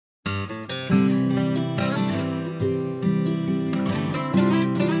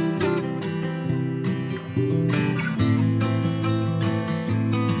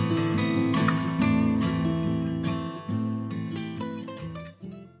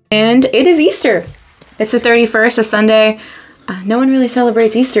And it is Easter. It's the 31st, a Sunday. No one really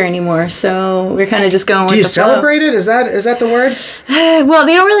celebrates Easter anymore, so we're kind of just going with the flow. Do you celebrate it? Is that the word? Well,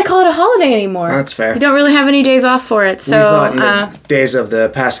 they don't really call it a holiday anymore. That's fair. You don't really have any days off for it, so... We thought in the days of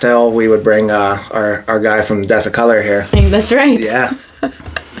the pastel, we would bring our guy from Death of Color here. That's right. Yeah.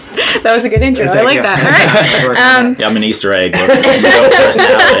 That was a good intro. I like that. All right. Yeah, I'm an Easter egg. No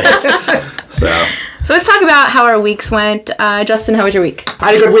personality. So let's talk about how our weeks went. Justin, how was your week?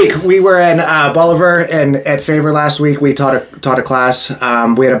 I had a good week. We were in Bolivar and at Favor last week. We taught a class.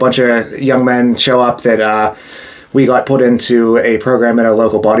 We had a bunch of young men show up that we got put into a program at a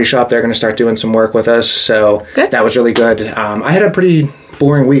local body shop. They're going to start doing some work with us. So good. That was really good. I had a pretty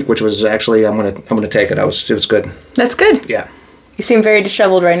boring week, which was actually I'm gonna take it. It was good. That's good. Yeah. You seem very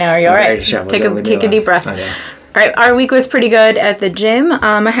disheveled right now. Are you all right? Very disheveled. Take a deep breath. I know. All right, our week was pretty good at the gym.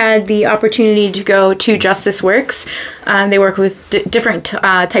 I had the opportunity to go to Justice Works. They work with different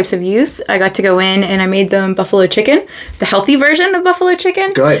types of youth. I got to go in and I made them buffalo chicken, the healthy version of buffalo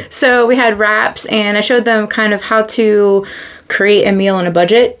chicken. Good. So we had wraps and I showed them kind of how to create a meal on a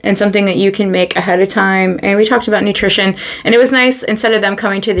budget and something that you can make ahead of time. And we talked about nutrition. And it was nice, instead of them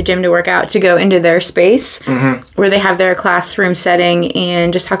coming to the gym to work out, to go into their space where they have their classroom setting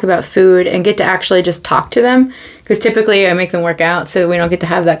and just talk about food and get to actually just talk to them. Because typically I make them work out, so we don't get to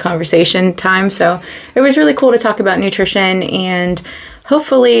have that conversation time. So it was really cool to talk about nutrition and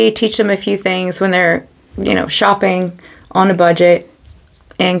hopefully teach them a few things when they're, shopping on a budget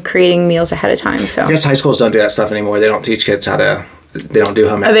and creating meals ahead of time. So I guess high schools don't do that stuff anymore. They don't teach kids how to. They don't do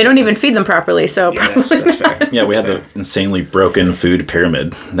home. They don't even feed them properly. So yeah, that's fair. Yeah, we had the insanely broken food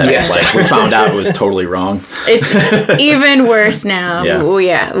pyramid. That's we found out it was totally wrong. It's even worse now. Yeah. Oh,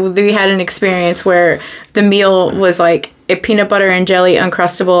 yeah. We had an experience where the meal was like a peanut butter and jelly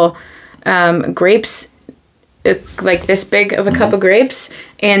Uncrustable grapes, like this big of a cup of grapes,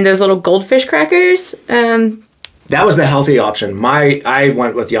 and those little goldfish crackers. That was the healthy option. I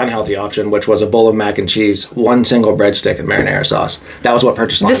went with the unhealthy option, which was a bowl of mac and cheese, one single breadstick, and marinara sauce. That was what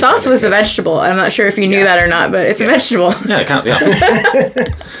purchased. The sauce was a vegetable. I'm not sure if you knew that or not, but it's a vegetable. Yeah,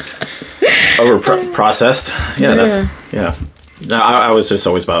 processed. Yeah. No, I was just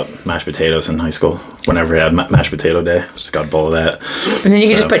always about mashed potatoes in high school. Whenever we had mashed potato day, just got a bowl of that. And then you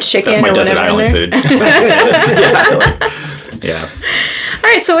could just put chicken that's my or desert whatever island in there. food. Yeah. All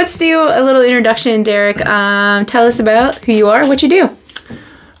right, so let's do a little introduction, Derrick. Tell us about who you are, what you do.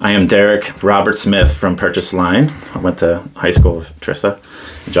 I am Derrick Robert Smith from Purchase Line. I went to high school with Trista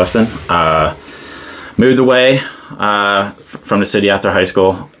and Justin. Moved away from the city after high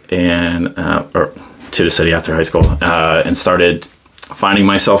school or to the city after high school and started finding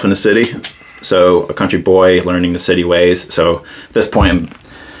myself in the city. So a country boy learning the city ways. So at this point, I'm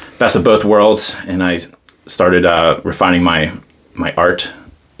best of both worlds, and I started refining my art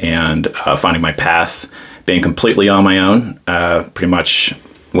and finding my path, being completely on my own, pretty much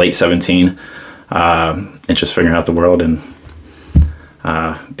late 17, and just figuring out the world and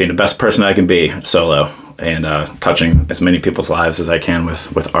being the best person I can be solo, and touching as many people's lives as I can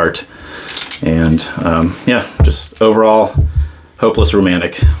with art. And just overall hopeless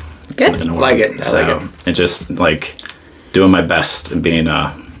romantic. Good. I like it. I like it. And just like doing my best and being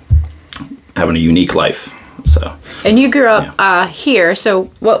having a unique life. So. And you grew up here. So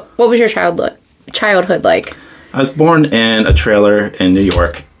what was your childhood like? I was born in a trailer in New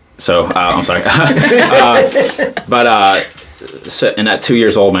York. So I'm sorry. And at 2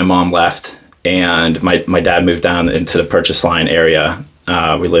 years old, my mom left, and my dad moved down into the Purchase Line area.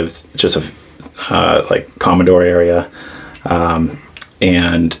 We lived just like Commodore area,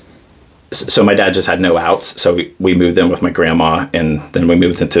 and so my dad just had no outs. So we moved in with my grandma, and then we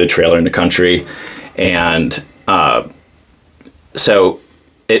moved into a trailer in the country, and so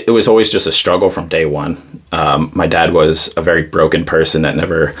it was always just a struggle from day one. My dad was a very broken person that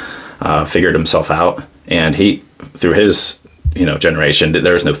never figured himself out, and he, through his generation,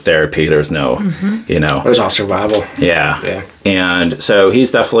 there was no therapy, there was no it was all survival. Yeah. And so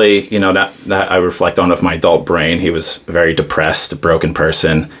he's definitely, that I reflect on with my adult brain. He was a very depressed, a broken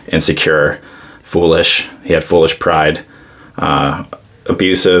person, insecure, foolish. He had foolish pride,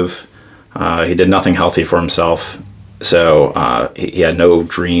 abusive. He did nothing healthy for himself. So he had no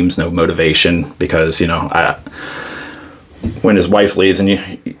dreams, no motivation, because when his wife leaves and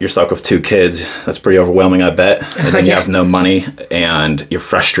you're stuck with 2 kids, that's pretty overwhelming, I bet. And then you have no money, and you're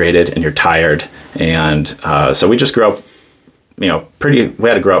frustrated, and you're tired. And so we just grew up, we had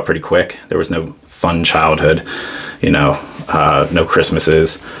to grow up pretty quick. There was no fun childhood, no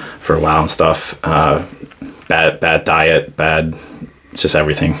Christmases for a while and stuff. Bad diet, just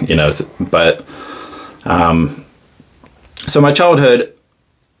everything, But so my childhood,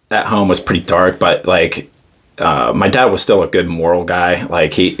 at home was pretty dark, but like my dad was still a good moral guy.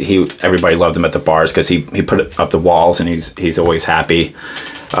 Like he everybody loved him at the bars because he put up the walls, and he's always happy.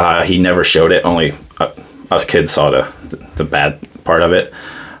 He never showed it. Only us kids saw the bad part of it.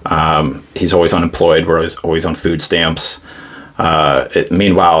 He's always unemployed. We're always on food stamps.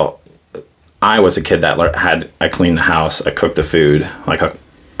 Meanwhile, I was a kid that I cleaned the house. I cooked the food. Like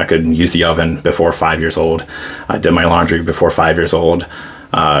I could use the oven before 5 years old. I did my laundry before 5 years old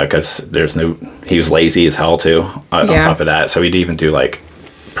because he was lazy as hell too on top of that. So he'd even do like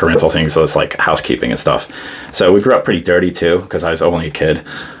parental things, so it's like housekeeping and stuff. So we grew up pretty dirty too because I was only a kid.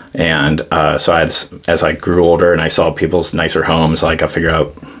 And so as I grew older and I saw people's nicer homes, like I figured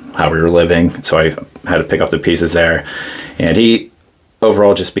out how we were living. So I had to pick up the pieces there. And he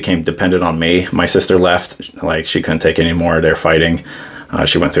overall just became dependent on me. My sister left, like she couldn't take any more. They're fighting.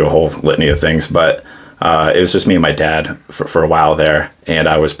 She went through a whole litany of things, but it was just me and my dad for a while there. And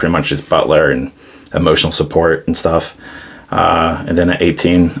I was pretty much his butler and emotional support and stuff. And then at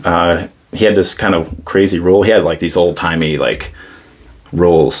 18, he had this kind of crazy rule. He had like these old timey like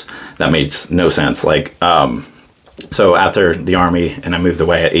rules that made no sense. Like, so after the army and I moved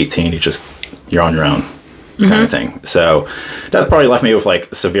away at 18, you're on your own kind of thing. So that probably left me with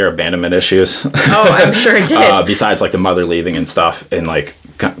like severe abandonment issues. Oh, I'm sure it did. Besides like the mother leaving and stuff and like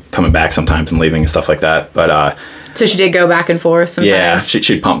coming back sometimes and leaving and stuff like that. But, so she did go back and forth sometimes? Yeah,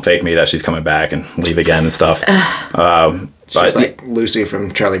 she'd pump fake me that she's coming back and leave again and stuff. She's like Lucy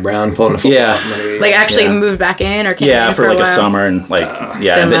from Charlie Brown pulling the football off. Like actually moved back in or came in for like a while? summer and like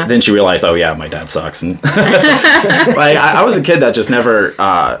then she realized, oh yeah, my dad sucks. And like I was a kid that just never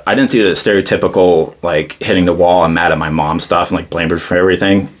I didn't do the stereotypical like hitting the wall and mad at my mom stuff and like blamed her for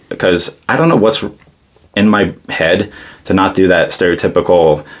everything, because I don't know what's in my head to not do that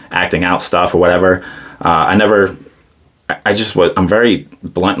stereotypical acting out stuff or whatever. I'm very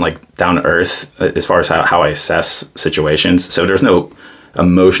blunt, like down to earth as far as how I assess situations. So there's no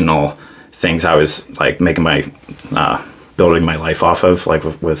emotional things I was like making my, building my life off of, like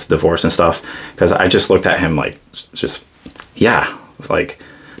with divorce and stuff. Cause I just looked at him like, just, like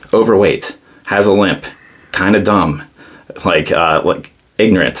overweight, has a limp, kind of dumb, like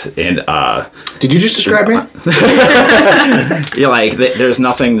ignorant. And, did you just describe me? Yeah. Like there's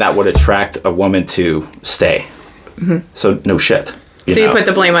nothing that would attract a woman to stay. Mm-hmm. So no shit. You put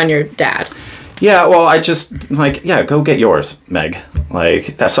the blame on your dad. Yeah, well, I just like, go get yours, Meg.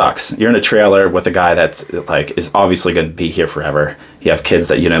 Like that sucks. You're in a trailer with a guy that's like is obviously going to be here forever. You have kids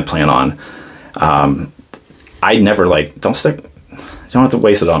that you didn't plan on. I never like don't have to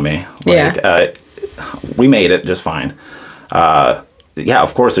waste it on me. Like, we made it just fine.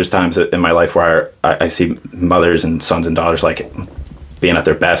 Of course, there's times in my life where I see mothers and sons and daughters like being at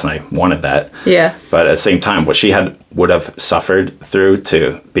their best, and I wanted that. Yeah. But at the same time, what she would have suffered through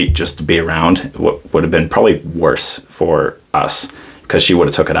to be around would have been probably worse for us, because she would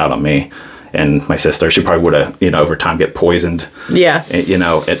have took it out on me and my sister. She probably would have, over time get poisoned. Yeah.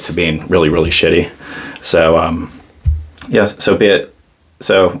 It to being really, really shitty. So, so be it.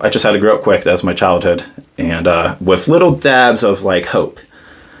 So I just had to grow up quick. That was my childhood. And with little dabs of like hope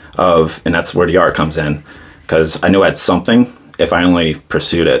and that's where the art comes in, because I knew I had something if I only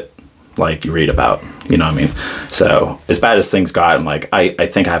pursued it, like you read about, you know what I mean? So as bad as things got, I'm like, I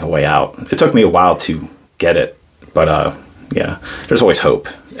think I have a way out. It took me a while to get it, but there's always hope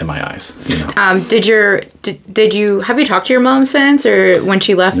in my eyes. Have you talked to your mom since, or when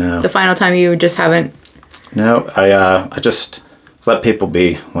she left the final time, you just haven't? No, I just let people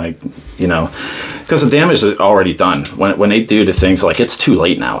be, like, because the damage is already done. When they do the things, like, it's too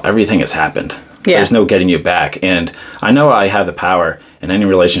late now. Everything has happened. Yeah. There's no getting you back. And I know I have the power in any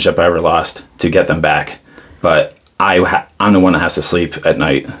relationship I ever lost to get them back. But I'm the one that has to sleep at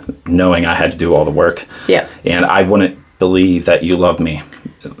night knowing I had to do all the work. Yeah. And I wouldn't believe that you loved me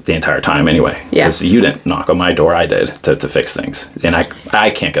the entire time anyway. Yeah. Because you didn't knock on my door, I did, to fix things. And I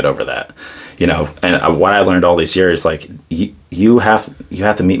can't get over that. And what I learned all these years, like, you have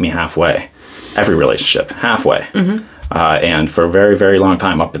to meet me halfway. Every relationship, halfway. Mm-hmm. And for a very, very long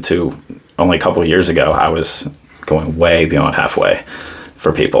time, up until only a couple of years ago, I was going way beyond halfway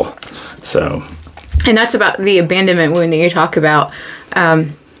for people. So, and that's about the abandonment wound that you talk about.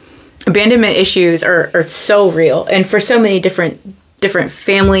 Abandonment issues are so real, and for so many different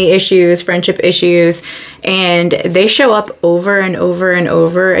family issues, friendship issues, and they show up over and over and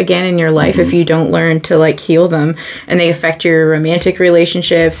over again in your life if you don't learn to like heal them, and they affect your romantic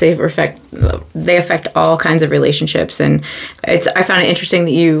relationships. They affect all kinds of relationships, and I found it interesting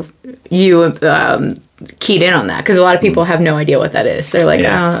that you keyed in on that, because a lot of people have no idea what that is. They're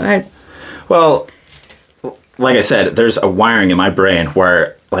like, well, like I said, there's a wiring in my brain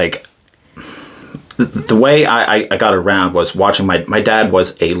where like the way I got around was watching my dad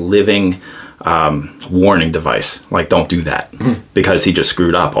was a living warning device. Like, don't do that, because he just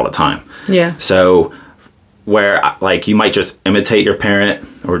screwed up all the time. Yeah. So where like you might just imitate your parent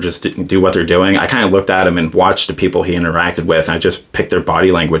or just do what they're doing. I kind of looked at him and watched the people he interacted with, and I just picked their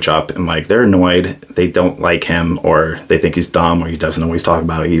body language up, and like, they're annoyed, they don't like him, or they think he's dumb, or he doesn't know what he's talking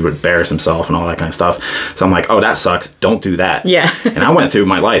about, he would embarrass himself and all that kind of stuff. So I'm like, oh, that sucks, don't do that. Yeah. And I went through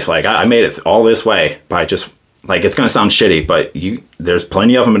my life, like I made it all this way by just, like, it's gonna sound shitty, but there's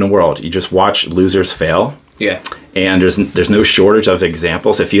plenty of them in the world. You just watch losers fail. Yeah. And there's no shortage of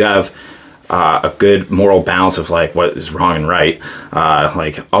examples. If you have a good moral balance of like what is wrong and right,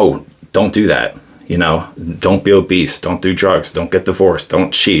 like, oh, don't do that, you know, don't be obese, don't do drugs, don't get divorced,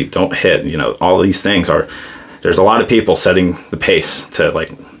 don't cheat, don't hit, you know, all these things there's a lot of people setting the pace to like,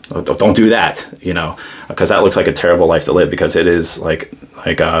 don't do that, you know, because that looks like a terrible life to live, because it is like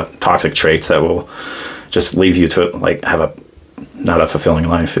toxic traits that will just leave you to like have not a fulfilling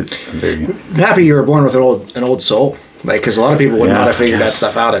life. I'm happy you were born with an old soul. Like, because a lot of people would not have figured that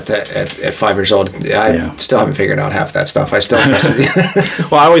stuff out at 5 years old. I still haven't figured out half that stuff. I still.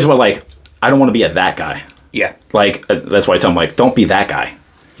 Well, I always went like, I don't want to be that guy. Yeah. Like, that's why I tell them, like, don't be that guy.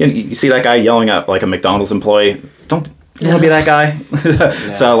 You see that guy yelling at like a McDonald's employee? You want to be that guy?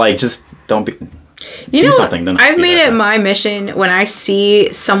 No. So like, just don't be. You know, something. I've made it my mission when I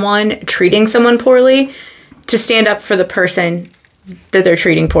see someone treating someone poorly to stand up for the person that they're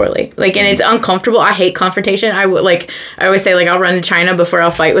treating poorly. Like, and it's uncomfortable. I hate confrontation. I always say, like, I'll run to China before I'll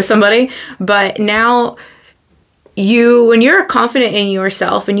fight with somebody. But now when you're confident in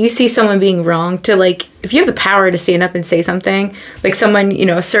yourself and you see someone being wrong, to like, if you have the power to stand up and say something, like someone, you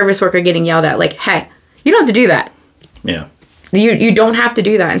know, a service worker getting yelled at, like, hey, you don't have to do that. Yeah. You don't have to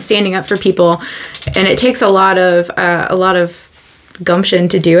do that, and standing up for people. And it takes a lot of gumption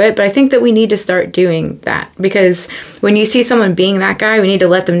to do it, but I think that we need to start doing that, because when you see someone being that guy, we need to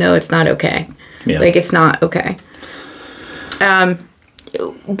let them know it's not okay. Yeah. Like, it's not okay.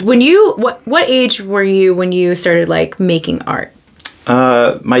 What age were you when you started like making art?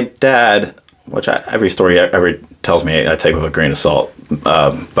 My dad, which every story ever tells me I take with a grain of salt,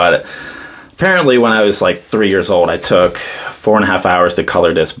 but apparently when I was like 3 years old, I took 4.5 hours to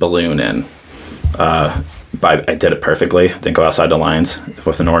color this balloon in. But I did it perfectly. Didn't go outside the lines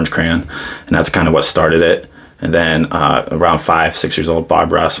with an orange crayon, and that's kind of what started it. And then around 5, 6 years old,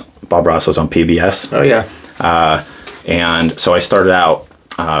 Bob Ross was on PBS. Oh yeah. And so I started out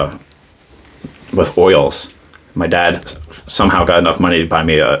with oils. My dad somehow got enough money to buy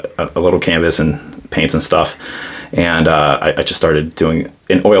me a little canvas and paints and stuff, and I just started doing.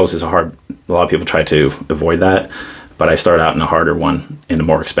 And oils is a lot of people try to avoid that, but I started out in a harder one and a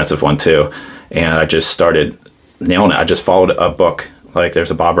more expensive one too. And I just started nailing it. I just followed a book. Like,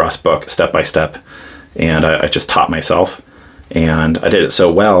 there's a Bob Ross book, step by step. And I just taught myself. And I did it so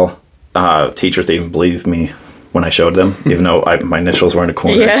well, teachers didn't even believe me when I showed them, even though my initials were in the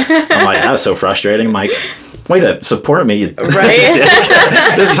corner. Yeah. I'm like, that was so frustrating. I'm like, way to support me. Right?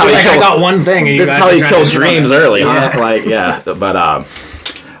 This is how I got one thing. This is how you kill dreams early, huh? Yeah. Like, yeah.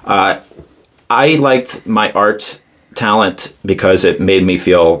 But I liked my art talent because it made me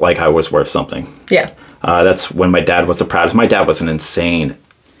feel like I was worth something. Yeah. That's when my dad was the proudest. My dad was an insane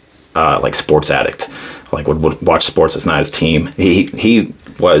like sports addict. Like, would watch sports as not his team. He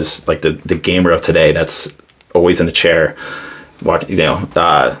was like the gamer of today that's always in a chair, to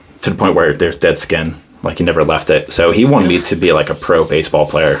the point where there's dead skin. Like, he never left it. So he wanted me to be like a pro baseball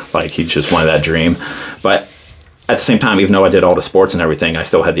player. Like, he just wanted that dream. But at the same time, even though I did all the sports and everything, I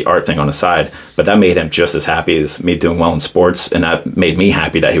still had the art thing on the side. But that made him just as happy as me doing well in sports, and that made me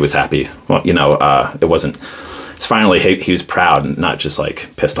happy that he was happy. Well, it wasn't. It's finally he was proud and not just like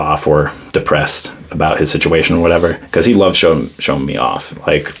pissed off or depressed about his situation or whatever. Because he loved showing me off,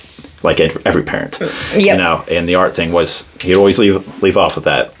 like every parent. Yep. And the art thing was, he'd always leave off with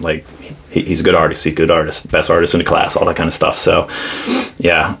that. Like, he's a good artist. He's a good artist, best artist in the class, all that kind of stuff. So,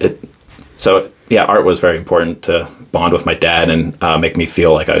 yeah. Yeah, art was very important to bond with my dad and make me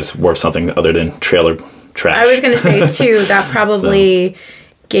feel like I was worth something other than trailer trash. I was going to say, too, that probably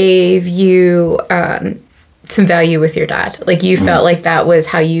gave you some value with your dad. Like, you felt like that was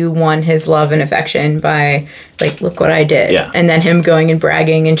how you won his love and affection by, like, look what I did. Yeah. And then him going and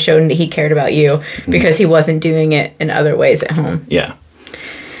bragging and showing that he cared about you because he wasn't doing it in other ways at home. Yeah.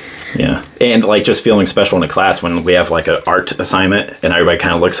 Yeah, and like just feeling special in the class when we have like an art assignment and everybody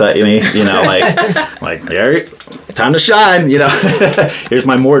kind of looks at me, like Derrick, time to shine, Here's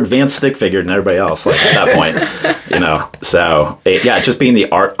my more advanced stick figure than everybody else. Like, at that point, So just being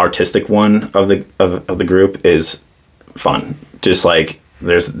the artistic one of the group is fun. Just like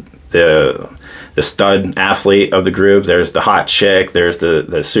There's the stud athlete of the group. There's the hot chick. There's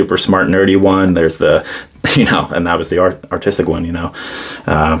the super smart nerdy one. There's the, and that was the artistic one,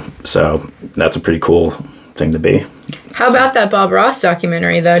 So that's a pretty cool thing to be. How about that Bob Ross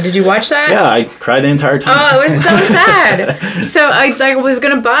documentary, though? Did you watch that? Yeah, I cried the entire time. Oh, it was so sad. So I was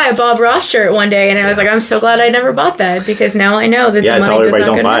going to buy a Bob Ross shirt one day, and I was like, I'm so glad I never bought that, because now I know that the money does not go to him. Yeah, I tell everybody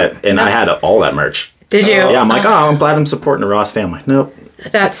don't buy it. And I had all that merch. Did you? Yeah, I'm like, I'm glad I'm supporting the Ross family. Nope.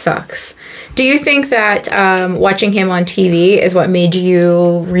 That sucks. Do you think that watching him on TV is what made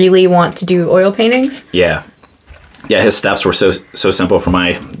you really want to do oil paintings? Yeah. Yeah, his steps were so simple for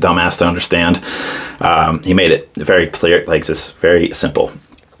my dumbass to understand. He made it very clear, like just very simple.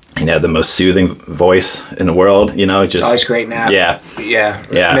 He had the most soothing voice in the world, just always great nap. Yeah.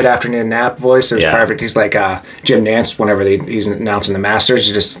 Mid-afternoon nap voice. It was perfect. He's like Jim Nance whenever he's announcing the Masters.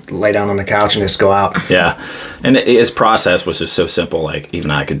 You just lay down on the couch and just go out. Yeah, and his process was just so simple. Like even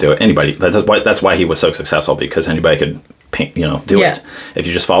I could do it. Anybody. That's why he was so successful, because anybody could paint. Do it if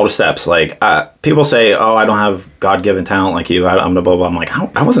you just follow the steps. Like people say, "Oh, I don't have God-given talent like you. I'm blah blah blah." I'm like,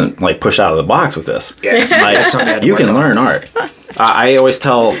 I wasn't like pushed out of the box with this. Yeah, like you can learn art. I always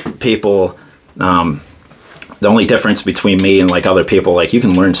tell people the only difference between me and like other people, like you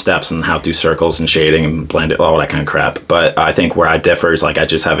can learn steps and how to do circles and shading and blend it, all that kind of crap. But I think where I differ is like I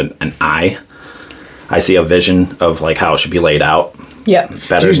just have an eye. I see a vision of like how it should be laid out. Yeah.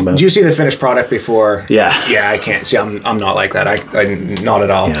 Better. Do you see the finished product before? Yeah. Yeah, I can't see. I'm not like that. I not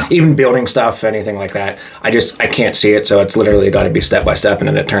at all. Yeah. Even building stuff, anything like that. I can't see it. So it's literally got to be step by step, and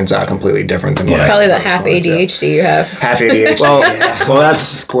then it turns out completely different than what I probably that half ADHD you have. Half ADHD. Well,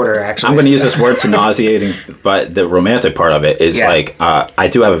 that's quarter actually. I'm going to use this word to nauseating, but the romantic part of it is like I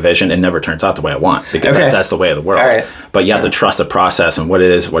do have a vision. It never turns out the way I want, because that's the way of the world. All right. But you have to trust the process and what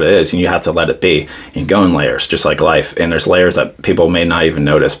it is, and you have to let it be. And go in layers, just like life. And there's layers that people may not even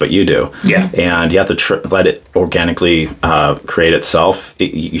notice, but you do. Yeah. And you have to let it organically create itself.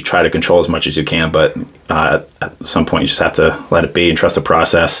 You try to control as much as you can, but at some point you just have to let it be and trust the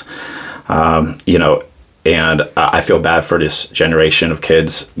process. And I feel bad for this generation of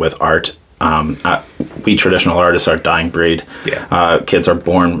kids with art. We traditional artists are a dying breed. Yeah. Kids are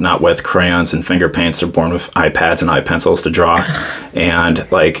born not with crayons and finger paints. They're born with iPads and eye pencils to draw,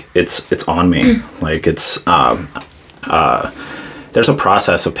 and like it's on me. Like it's there's a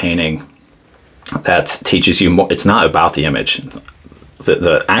process of painting that teaches you more. It's not about the image.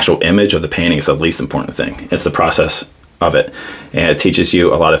 The actual image of the painting is the least important thing. It's the process of it, and it teaches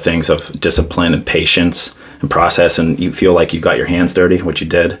you a lot of things of discipline and patience and process, and you feel like you got your hands dirty, which you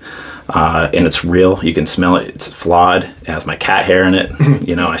did. And it's real. You can smell it. It's flawed. It has my cat hair in it.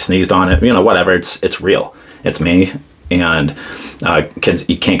 I sneezed on it. Whatever. It's real. It's me. And kids,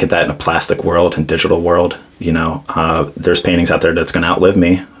 you can't get that in a plastic world and digital world. There's paintings out there that's going to outlive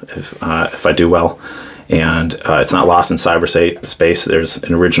me if I do well. And it's not lost in cyberspace. There's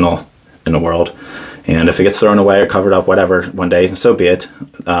an original in the world. And if it gets thrown away or covered up, whatever, one day, so be it.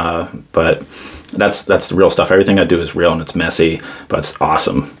 But that's the real stuff. Everything I do is real, and it's messy, but it's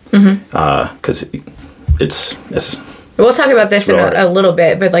awesome. Because it's we'll talk about this in a little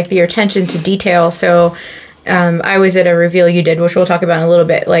bit, but like your attention to detail. So I was at a reveal you did, which we'll talk about in a little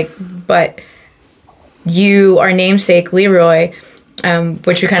bit. But you, our namesake Leroy,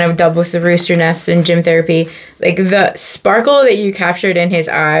 which we kind of dubbed with the rooster nest in gym therapy, like the sparkle that you captured in his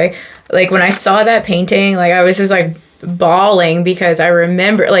eye. Like when I saw that painting, like I was just like bawling, because I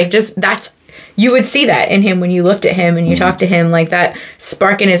remember you would see that in him when you looked at him and you talked to him, like that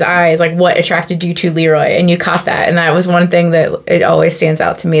spark in his eyes, like what attracted you to Leroy, and you caught that. And that was one thing that it always stands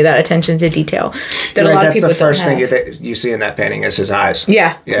out to me, that attention to detail that a lot of people don't have. That's the first thing you see in that painting is his eyes.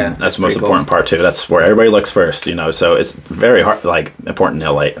 Yeah. Yeah. That's the most important part too. That's where everybody looks first, so it's very hard, like important to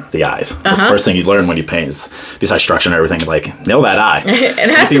nail the eyes. That's the first thing you learn when you paint is, besides structure and everything, like nail that eye. It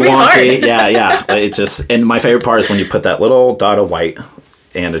has to be wonky. Hard. Yeah. It's just, and my favorite part is when you put that little dot of white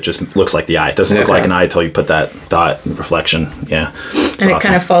and it just looks like the eye. It doesn't look like an eye until you put that dot reflection. Yeah. And it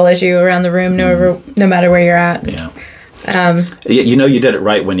kind of follows you around the room no matter where you're at. Yeah. You did it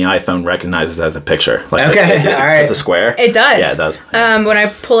right when the iPhone recognizes as a picture. Like all right. It's a square. It does. Yeah, it does. When I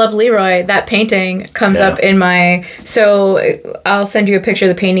pull up Leroy, that painting comes up in my... So I'll send you a picture of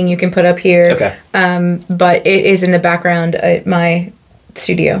the painting you can put up here. Okay. But it is in the background at my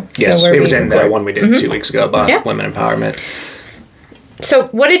studio. Yes, it was in the one we did 2 weeks ago about women empowerment. So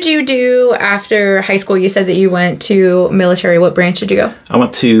what did you do after high school? You said that you went to military. What branch did you go? I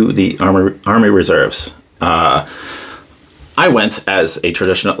went to the Army Reserves. I I went as a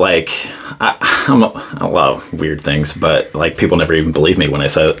traditional, like, I love weird things, but like people never even believed me when I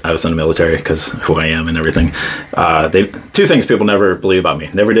said I was in the military because who I am and everything. Two things people never believe about me.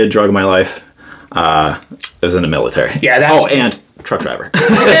 Never did drug in my life. I was in the military. Yeah, that's... and truck driver.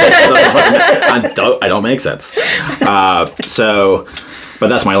 I don't make sense. But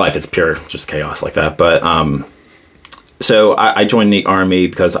that's my life. It's pure just chaos like that. But so I joined the Army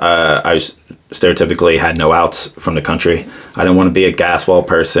because I was stereotypically had no outs from the country. I didn't want to be a gas well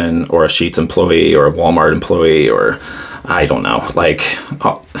person or a Sheetz employee or a Walmart employee or I don't know. Like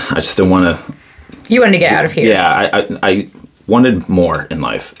I just didn't want to. You wanted to get out of here. Yeah, I wanted more in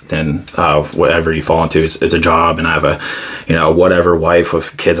life than whatever you fall into. It's a job, and I have a whatever wife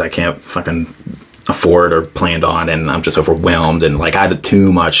with kids I can't fucking afford or planned on, and I'm just overwhelmed, and like I had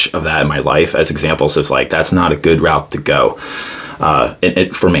too much of that in my life as examples of like that's not a good route to go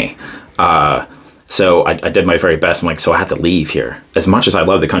for me. So I did my very best. I'm like, so I had to leave here as much as I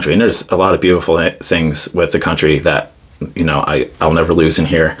love the country, and there's a lot of beautiful things with the country that I'll never lose in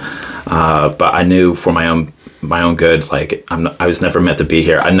here, but I knew for my own good, like I was never meant to be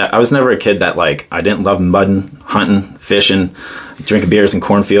here. I was never a kid that like I didn't love mudding, hunting, fishing, drinking beers in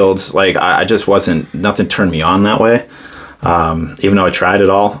cornfields. Like I just wasn't. Nothing turned me on that way. Even though I tried it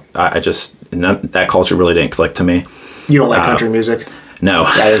all, that culture really didn't click to me. You don't like country music? No,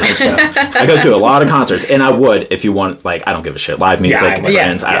 I didn't think so. I go to a lot of concerts, and I would if you want. Like I don't give a shit. Live music, my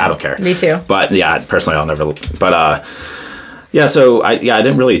friends, I don't care. Me too. But yeah, personally, I'll never. But yeah, so I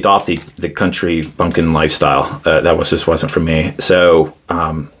didn't really adopt the country bumpkin lifestyle. That wasn't for me. So,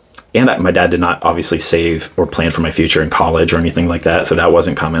 and my dad did not obviously save or plan for my future in college or anything like that. So that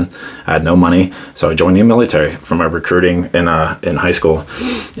wasn't coming. I had no money. So I joined the military for my recruiting in high school.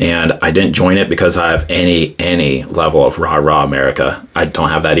 And I didn't join it because I have any level of rah America. I don't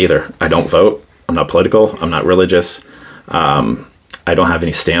have that either. I don't vote. I'm not political. I'm not religious. I don't have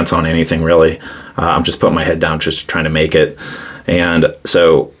any stance on anything really. I'm just putting my head down, just trying to make it. And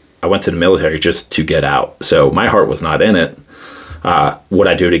so I went to the military just to get out. So my heart was not in it. Would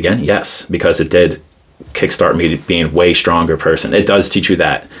I do it again? Yes, because it did kickstart me to being a way stronger person. It does teach you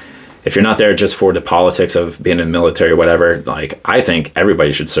that if you're not there just for the politics of being in the military or whatever, like I think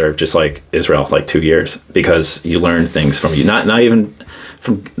everybody should serve just like Israel, like 2 years, because you learn things from you, not even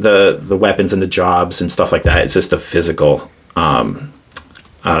from the weapons and the jobs and stuff like that. It's just the physical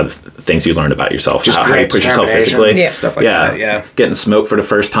things you learn about yourself, just how you push yourself physically, stuff like that. Yeah, getting smoked for the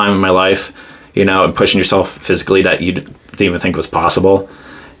first time in my life, and pushing yourself physically that you didn't even think was possible.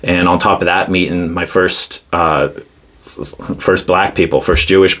 And on top of that, meeting my first black people, first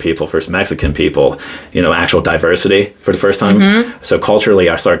Jewish people, first Mexican people, actual diversity for the first time. Mm-hmm. So culturally,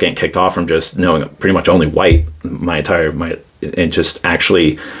 I started getting kicked off from just knowing pretty much only white and just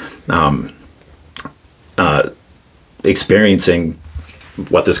actually experiencing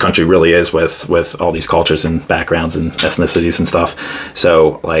what this country really is with all these cultures and backgrounds and ethnicities and stuff.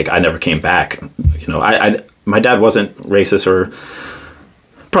 So like I never came back. My dad wasn't racist or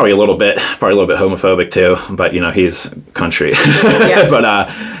probably a little bit homophobic too, but he's country. Yeah. But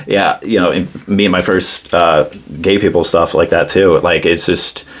me and my first gay people stuff like that too. Like it's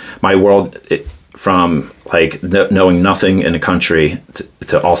just my world from like knowing nothing in the country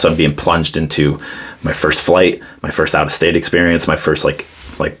to all of a sudden being plunged into my first flight, my first out of state experience, my first like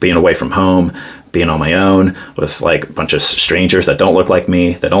being away from home, being on my own with like a bunch of strangers that don't look like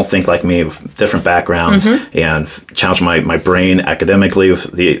me, that don't think like me, with different backgrounds, mm-hmm. and challenge my brain academically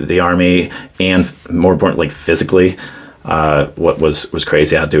with the Army, and more importantly physically. What was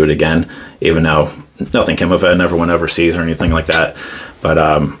crazy. I'd do it again, even though nothing came of it. I never went overseas or anything like that.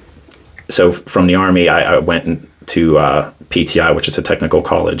 But so from the Army, I went to PTI, which is a technical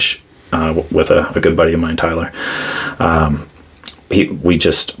college, with a good buddy of mine, Tyler. We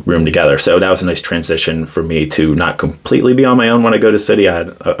just roomed together. So that was a nice transition for me to not completely be on my own when I go to city. I had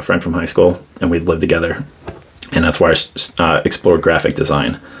a friend from high school, and we'd lived together. And that's where I explored graphic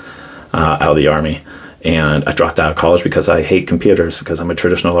design out of the Army. And I dropped out of college because I hate computers, because I'm a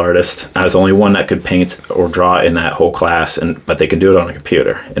traditional artist. I was the only one that could paint or draw in that whole class, but they could do it on a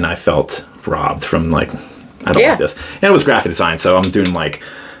computer. And I felt robbed from like, I don't like this. And it was graphic design, so I'm doing like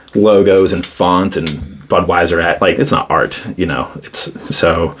logos and font and Budweiser at like, it's not art,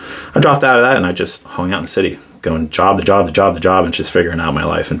 so I dropped out of that and I just hung out in the city, going job to job to job to job, and just figuring out my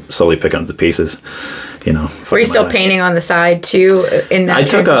life and slowly picking up the pieces, Were you still painting on the side too in that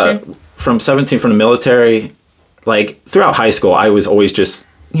transition? From 17 from the military, like throughout high school, I was always just,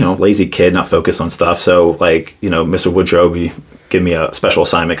 lazy kid, not focused on stuff. So like, Mr. Woodrow would give me a special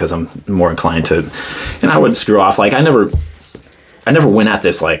assignment because I'm more inclined to, and I wouldn't screw off. Like I never went at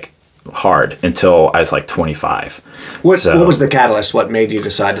this like hard until I was like 25. What was the catalyst? What made you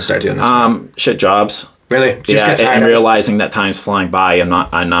decide to start doing this? Shit jobs. Really? Just Yeah, get tired and of it? realizing that time's flying by. I'm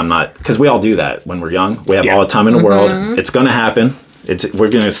not, because we all do that when we're young. We have all the time in the world. It's going to happen. We're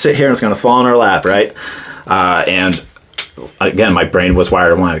going to sit here and it's going to fall in our lap, right? And again, my brain was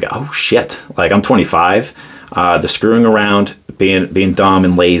wired on. I go, oh shit! Like I'm 25. The screwing around, being dumb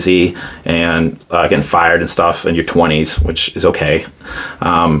and lazy, and getting fired and stuff in your 20s, which is okay.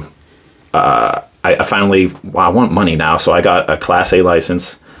 I finally, I want money now, so I got a Class A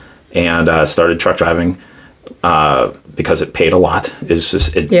license and started truck driving because it paid a lot. It's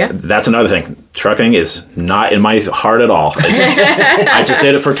just, that's another thing. Trucking is not in my heart at all. I just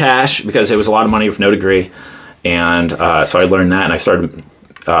did it for cash because it was a lot of money with no degree. And so I learned that, and I started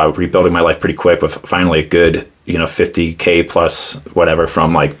rebuilding my life pretty quick with finally a good, $50K plus whatever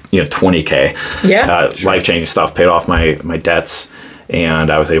from like, $20K. Yeah. Life-changing stuff, paid off my debts.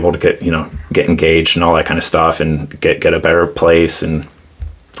 And I was able to get engaged and all that kind of stuff and get a better place. And,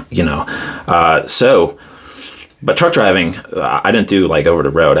 but truck driving, I didn't do like over the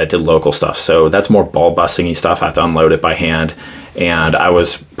road. I did local stuff. So that's more ball busting-y stuff. I have to unload it by hand. And I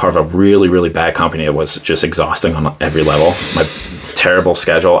was part of a really, really bad company. It was just exhausting on every level. My terrible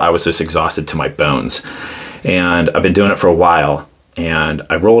schedule. I was just exhausted to my bones. And I've been doing it for a while. And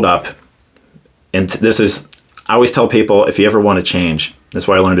I rolled up. And I always tell people, if you ever want to change, that's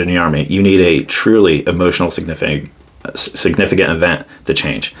why I learned in the Army, you need a truly emotional, significant event to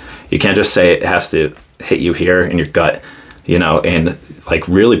change. You can't just say it has to hit you here in your gut, and like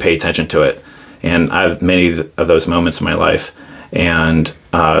really pay attention to it. And I have many of those moments in my life. And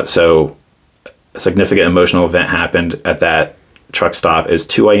so a significant emotional event happened at that truck stop. It was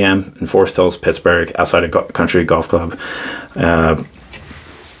 2 a.m. in Forest Hills, Pittsburgh, outside a country golf club.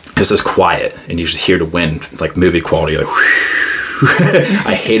 It was just quiet, and you just hear the wind, like movie quality. Like,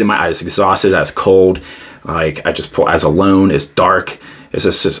 I hated I was exhausted. I was cold. Like I was alone. It's dark. It's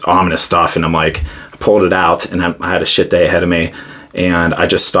just ominous stuff. And I'm like, I pulled it out, and I had a shit day ahead of me. And I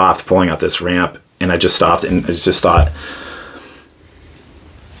just stopped pulling out this ramp, and I just stopped and I just thought,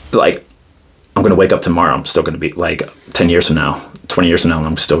 like, I'm going to wake up tomorrow. I'm still going to be like 10 years from now, 20 years from now, and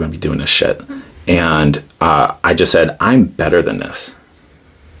I'm still going to be doing this shit. And I just said, I'm better than this.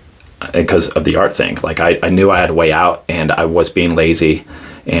 Because of the art thing. Like I knew I had a way out, and I was being lazy,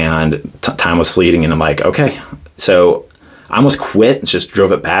 and time was fleeting, and I'm like, okay. So I almost quit, just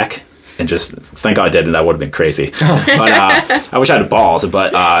drove it back, and just thank God I didn't. That would have been crazy. But I wish I had balls.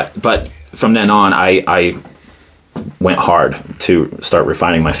 But from then on, I went hard to start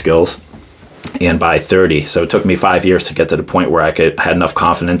refining my skills. And by 30, so it took me 5 years to get to the point where I had enough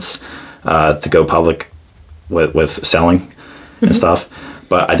confidence to go public with selling and stuff.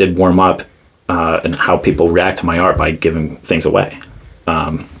 But I did warm up and how people react to my art by giving things away.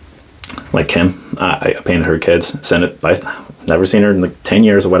 Like Kim, I painted her kids, sent it. I've never seen her in like 10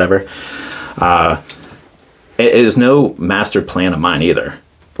 years or whatever. It is no master plan of mine either.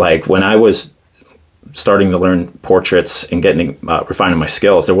 Like when I was starting to learn portraits and getting refining my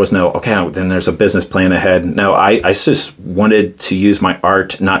skills, there was no, okay, then there's a business plan ahead. No, I just wanted to use my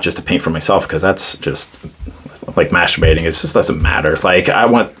art not just to paint for myself, because that's just like masturbating. It just doesn't matter. Like I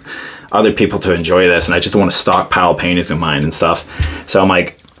want other people to enjoy this, and I just want to stockpile paintings of mine and stuff. So I'm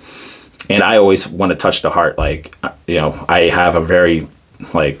like, and I always want to touch the heart. Like, I have a very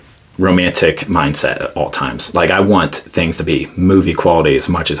like romantic mindset at all times. Like I want things to be movie quality as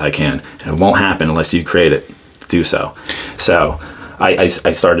much as I can, and it won't happen unless you create it to do so. So I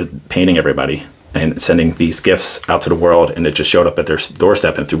started painting everybody and sending these gifts out to the world, and it just showed up at their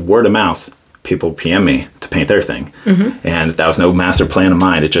doorstep, and through word of mouth, people PM me to paint their thing. And that was no master plan of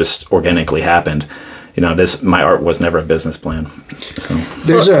mine. It just organically happened. My art was never a business plan. So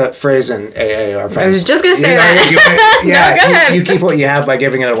there's a phrase in AA. Our friends, I was just gonna say that. You keep what you have by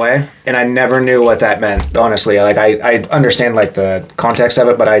giving it away, and I never knew what that meant. Honestly, like I understand like the context of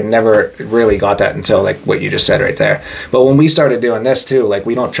it, but I never really got that until like what you just said right there. But when we started doing this too, like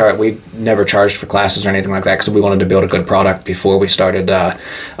we never charged for classes or anything like that, because we wanted to build a good product before we started.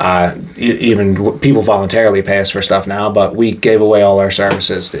 Even people voluntarily pay us for stuff now, but we gave away all our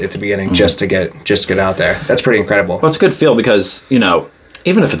services at the beginning just to get out there. That's pretty incredible. Well, it's a good feel because,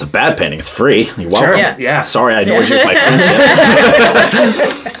 even if it's a bad painting, it's free. You're welcome. Sure. Yeah. Sorry, I annoyed you with my friendship.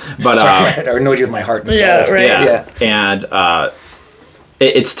 But I annoyed you with my heart and soul. Yeah, right. Yeah. And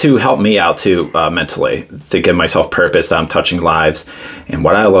it's to help me out too, mentally, to give myself purpose, that I'm touching lives. And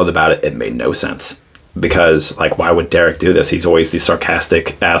what I loved about it, it made no sense. Because, like, why would Derrick do this? He's always the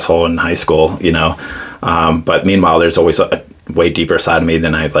sarcastic asshole in high school, But meanwhile, there's always a way deeper side of me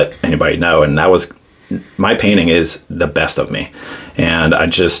than I let anybody know. And that was, my painting is the best of me. And I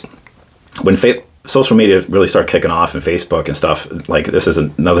just, when social media really started kicking off and Facebook and stuff, like this is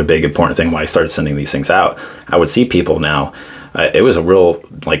another big important thing why I started sending these things out. I would see people now. It was a real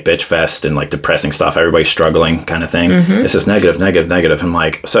like bitch fest and like depressing stuff. Everybody's struggling kind of thing. It's just negative, negative, negative. And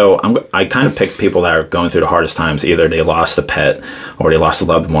like, so I kind of picked people that are going through the hardest times. Either they lost a pet or they lost a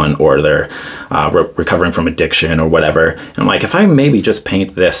loved one or they're recovering from addiction or whatever. And I'm like, if I maybe just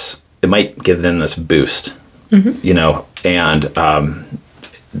paint this, it might give them this boost, you know, and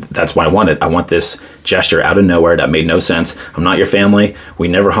that's what I wanted. I want this gesture out of nowhere that made no sense. I'm not your family. We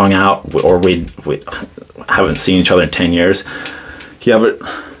never hung out or we haven't seen each other in 10 years. Yeah, but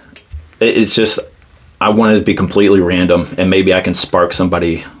it's just, I wanted to be completely random and maybe I can spark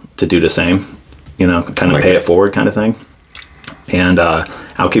somebody to do the same, you know, kind of pay it forward kind of thing. And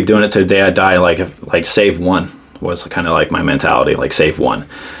I'll keep doing it to the day I die. Like save one was kind of like my mentality, like save one,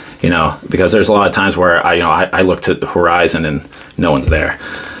 you know, because there's a lot of times where I look to the horizon and no one's there,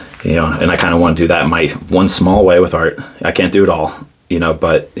 you know, and I kind of want to do that in my one small way with art. I can't do it all, you know,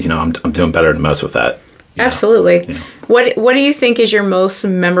 but you know, I'm doing better than most with that. Absolutely. You know. What do you think is your most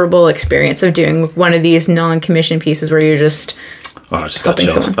memorable experience of doing one of these non-commissioned pieces where you're just I just got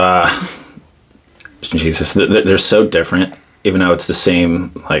chills. Jesus, they're so different, even though it's the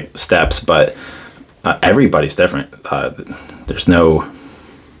same like steps, but everybody's different. There's no.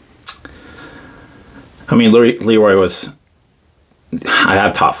 I mean, Leroy was. I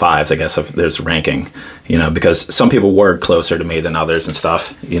have top fives, I guess, if there's ranking, you know, because some people were closer to me than others and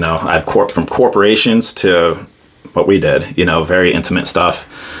stuff. You know, I have from corporations to what we did, you know, very intimate stuff.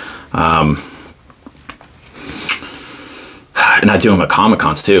 And I do them at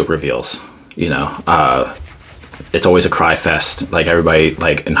Comic-Cons too, reveals, you know. It's always a cry fest, like everybody,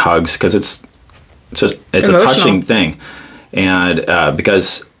 like, in hugs, because it's a touching thing. And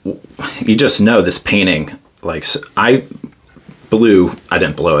because you just know this painting, like, I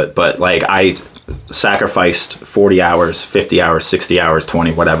didn't blow it, but like I sacrificed 40 hours, 50 hours, 60 hours,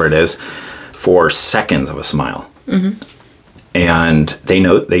 20, whatever it is, for seconds of a smile. And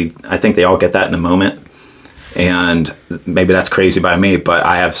I think they all get that in a moment. And maybe that's crazy by me, but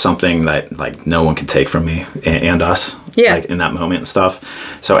I have something that like no one can take from me and us, like in that moment and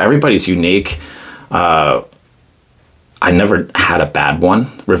stuff. So everybody's unique. I never had a bad one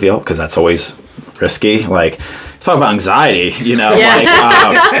reveal because that's always risky. Like, talk about anxiety, you know,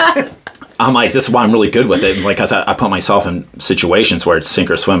 like, I'm like, this is why I'm really good with it. Like, cause I put myself in situations where it's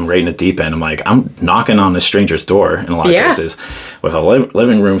sink or swim right in the deep end. I'm like, I'm knocking on this stranger's door in a lot of cases with a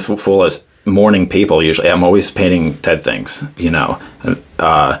living room full of mourning people. Usually I'm always painting dead things, you know,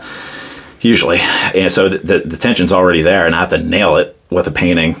 usually. And so the tension's already there and I have to nail it with a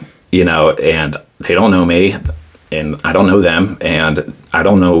painting, you know, and they don't know me. And I don't know them, and I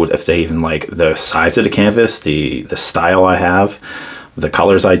don't know if they even like the size of the canvas, the style I have, the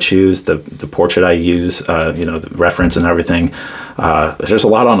colors I choose, the portrait I use, you know, the reference and everything. There's a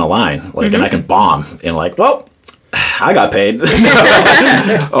lot on the line, like, and I can bomb and like, well, I got paid,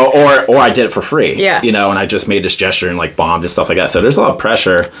 or I did it for free, you know, and I just made this gesture and like bombed and stuff like that. So there's a lot of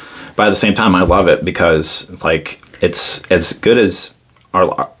pressure, but at the same time, I love it because like it's as good as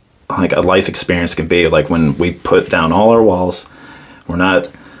our like a life experience can be. Like when we put down all our walls, we're not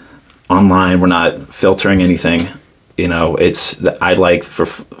online, we're not filtering anything, you know, I like for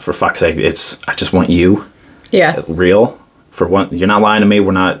fuck's sake, I just want you real for one. You're not lying to me.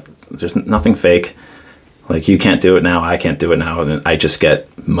 There's nothing fake. Like you can't do it now. I can't do it now. And I just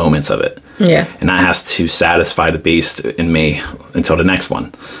get moments of it. Yeah. And that has to satisfy the beast in me until the next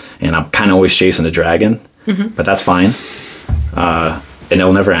one. And I'm kind of always chasing the dragon, but that's fine. And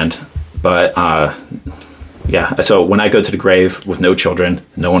it'll never end. But yeah, so when I go to the grave with no children,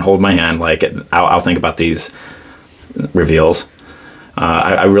 no one hold my hand, like I'll think about these reveals.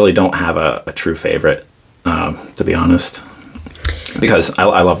 I really don't have a true favorite, to be honest, because I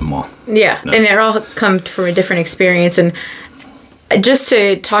love them all. Yeah, you know? And they all come from a different experience. And just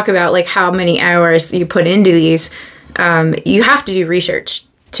to talk about like how many hours you put into these, you have to do research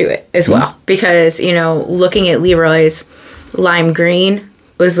to it as well, because, you know, looking at Leroy's lime green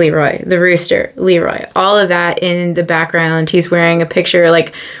was Leroy, the rooster, Leroy, all of that in the background. He's wearing a picture,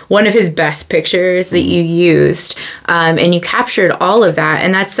 like one of his best pictures that you used, and you captured all of that.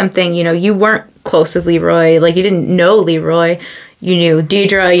 And that's something, you know, you weren't close with Leroy, like you didn't know Leroy. You knew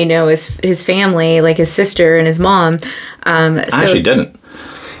Deidre, you know, his family, like his sister and his mom. I actually didn't.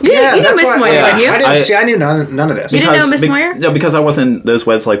 Yeah, you know Miss Moyer, didn't you? I knew none of this. You didn't know Miss Moyer? No, because I wasn't in those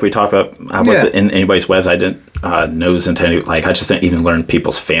webs like we talked about. I wasn't in anybody's webs. I didn't nose into any, like, I just didn't even learn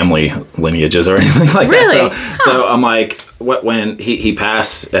people's family lineages or anything like that. So I'm like, when he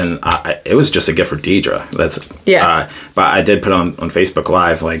passed, and it was just a gift for Deidre. But I did put on Facebook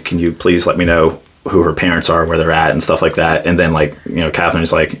Live, like, can you please let me know who her parents are, where they're at, and stuff like that. And then, like, you know,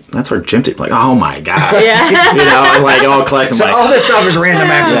 Catherine's like, that's our gym team. Like, oh my god, you know, I'm like, all collecting. So like, all this stuff is random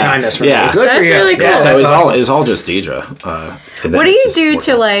acts of kindness for me. Good that's for you. really cool. Yeah, so it was all just Deidre. What do you do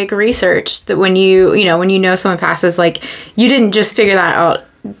to like research that when you know someone passes? Like, you didn't just figure that out.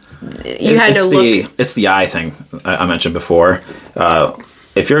 You had to look. It's the eye thing I mentioned before.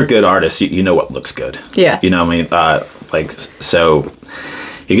 If you're a good artist, you know what looks good. Yeah. You know what I mean? Like, so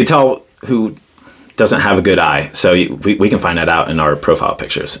you can tell who doesn't have a good eye. So we can find that out in our profile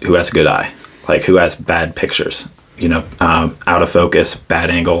pictures. Who has a good eye? Like, who has bad pictures? You know, out of focus, bad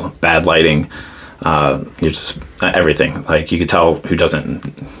angle, bad lighting. You're just everything. Like, you can tell who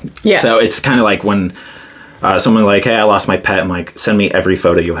doesn't. Yeah. So it's kind of like when someone like, hey, I lost my pet. I'm like, send me every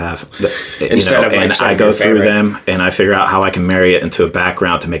photo you have. Instead of, like, and I go through them and I figure out how I can marry it into a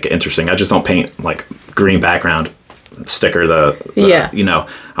background to make it interesting. I just don't paint like green background, sticker you know,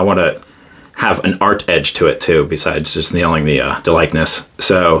 I want to have an art edge to it too, besides just nailing the likeness.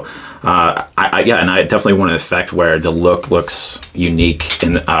 So and I definitely want an effect where the look looks unique,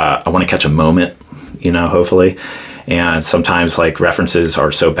 and I want to catch a moment, you know, hopefully. And sometimes, like, references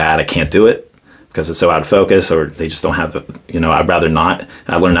are so bad I can't do it because it's so out of focus, or they just don't have the, you know, I'd rather not.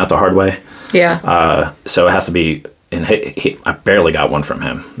 I learned that the hard way. Yeah. So it has to be, and I barely got one from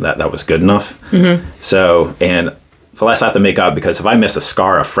him that was good enough. Mm-hmm. So, and the less I have to make up, because if I miss a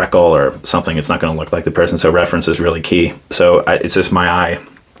scar, a freckle, or something, it's not going to look like the person. So reference is really key. So it's just my eye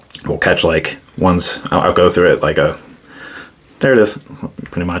will catch, like, ones. I'll go through it like there it is,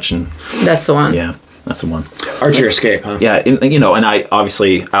 pretty much. And that's the one. Yeah, that's the one. Art's your escape, huh? Yeah, and, you know, and I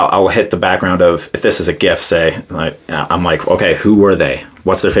obviously I'll hit the background of, if this is a gift, say, I'm like, okay, who were they?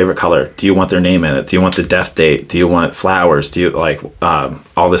 What's their favorite color? Do you want their name in it? Do you want the death date? Do you want flowers? Do you like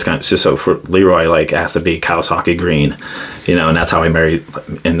all this kind of, just so for Leroy, like, it has to be Kawasaki green, you know, and that's how I married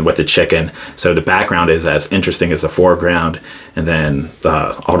in with the chicken. So the background is as interesting as the foreground, and then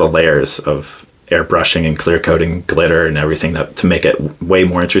all the layers of airbrushing and clear coating, glitter and everything, that to make it way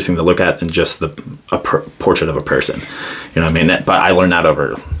more interesting to look at than just a portrait of a person. You know what I mean? But I learned that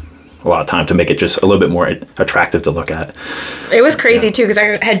over a lot of time to make it just a little bit more attractive to look at. It was crazy too, because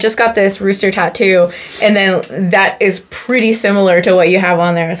I had just got this rooster tattoo, and then that is pretty similar to what you have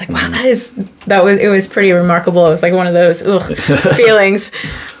on there. I was like, wow, it was pretty remarkable. It was like one of those feelings.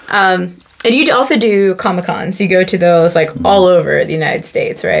 And you also do Comic-Cons. You go to those, like, all over the United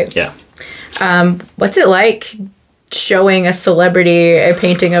States, right? Yeah. What's it like showing a celebrity a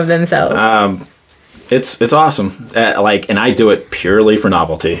painting of themselves? It's awesome. And I do it purely for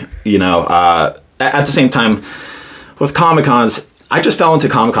novelty. You know, at the same time, with Comic-Cons, I just fell into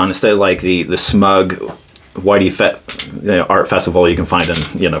Comic-Con instead of, like, the smug Whitey art festival you can find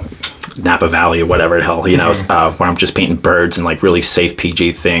in, you know, Napa Valley or whatever the hell, you know, where I'm just painting birds and, like, really safe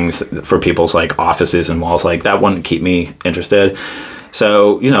PG things for people's, like, offices and walls. Like, that wouldn't keep me interested.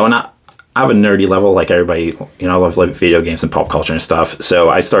 So, you know, and I have a nerdy level like everybody. You know, I love, like, video games and pop culture and stuff. So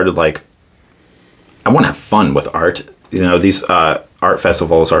I started, like, I want to have fun with art. You know, these art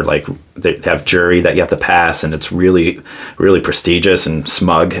festivals are like, they have jury that you have to pass, and it's really, really prestigious and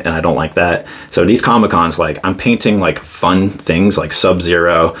smug, and I don't like that. So these Comic-Cons, like, I'm painting, like, fun things like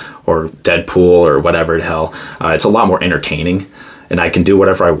Sub-Zero or Deadpool or whatever the hell. It's a lot more entertaining, and I can do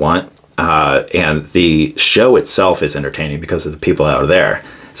whatever I want. And the show itself is entertaining because of the people out there.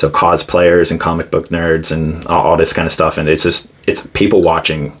 So cosplayers and comic book nerds and all this kind of stuff. And it's people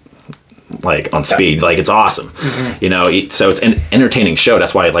watching, like, on speed. Like, it's awesome. You know, so it's an entertaining show.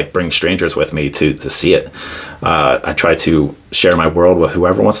 That's why I, like, bring strangers with me to see it. I try to share my world with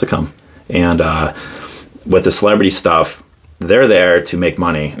whoever wants to come. And with the celebrity stuff, they're there to make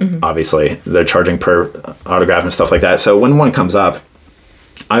money. Obviously, they're charging per autograph and stuff like that. So when one comes up,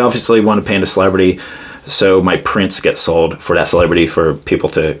 I obviously want to paint a celebrity, so my prints get sold for that celebrity for people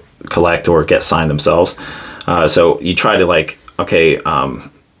to collect or get signed themselves. So you try to, like, okay,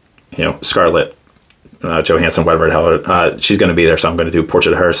 you know, Scarlett Johansson, whatever the hell, she's going to be there, so I'm going to do a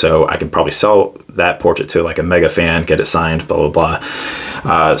portrait of her, so I can probably sell that portrait to, like, a mega fan, get it signed, blah, blah,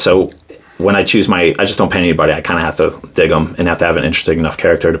 blah. So when I choose I just don't paint anybody. I kind of have to dig them and have to have an interesting enough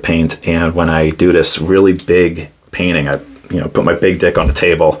character to paint. And when I do this really big painting, put my big dick on the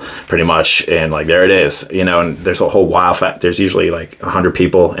table pretty much, and like there it is, and there's a whole wow fact. There's usually like 100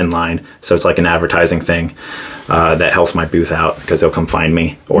 people in line, so it's like an advertising thing that helps my booth out because they'll come find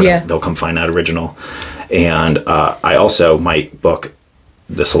me, or they'll come find that original. And I also might book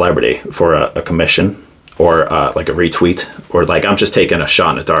the celebrity for a commission, or like a retweet, or like I'm just taking a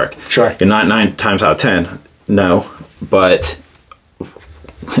shot in the dark. Sure. You're not 9 times out of 10, no, but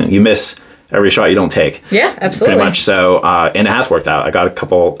you miss every shot you don't take. Yeah, absolutely. Pretty much. So, and it has worked out. I got a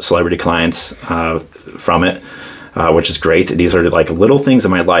couple celebrity clients from it, which is great. These are like little things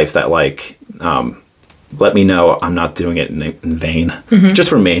in my life that like let me know I'm not doing it in vain. Mm-hmm. Just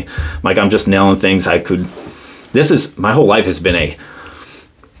for me. Like I'm just nailing things I could. My whole life has been a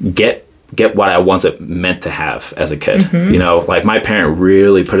get what I once meant to have as a kid. Mm-hmm. Like my parent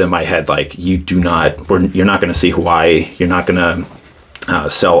really put in my head, like, you're not going to see Hawaii. You're not going to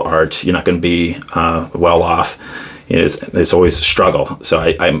sell art. You're not going to be well off. It's always a struggle. So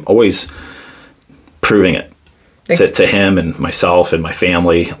I'm always proving it to him and myself and my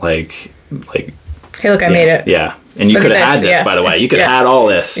family. Like, hey, look, I made it. Yeah. And you could have had this, by the way. You could have had all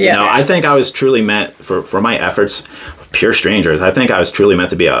this. Yeah. I think I was truly meant for my efforts, pure strangers. I think I was truly meant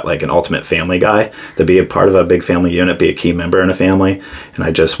to be like an ultimate family guy, to be a part of a big family unit, be a key member in a family. And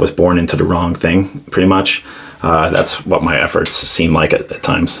I just was born into the wrong thing, pretty much. That's what my efforts seem like at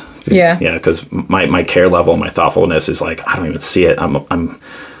times. Yeah. Yeah, because my care level, my thoughtfulness is like, I don't even see it. I'm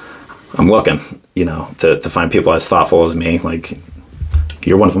looking, to find people as thoughtful as me. Like,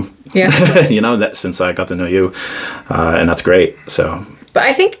 you're one of them. Yeah. That since I got to know you, and that's great. So. But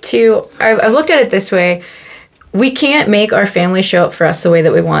I think too, I've looked at it this way. We can't make our family show up for us the way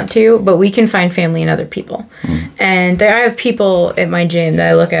that we want to, but we can find family in other people. Mm. And I have people at my gym that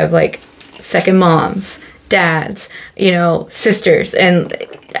I look at like second moms, dads, sisters. And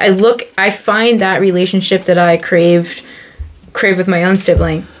I find that relationship that I crave with my own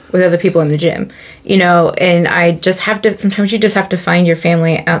sibling with other people in the gym, and I just have to, sometimes you just have to find your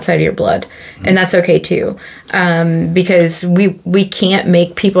family outside of your blood. Mm. And that's okay too. Because we can't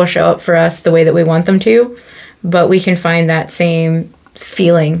make people show up for us the way that we want them to, but we can find that same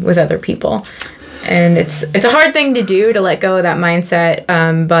feeling with other people. And it's a hard thing to do, to let go of that mindset.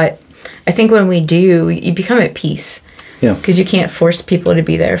 But I think when we do, you become at peace. Yeah. Because you can't force people to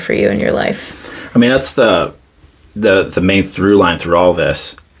be there for you in your life. I mean, that's the main through line through all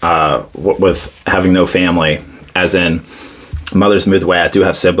this, with having no family, as in mother's moved away. I do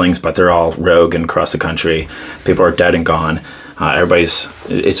have siblings, but they're all rogue and across the country. People are dead and gone.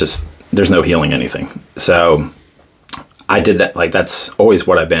 It's just, there's no healing anything. So I did that. Like, that's always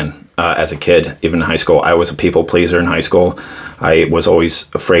what I've been as a kid. Even in high school, I was a people pleaser in high school. I was always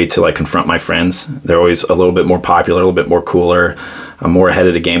afraid to like confront my friends. They're always a little bit more popular, a little bit more cooler, more ahead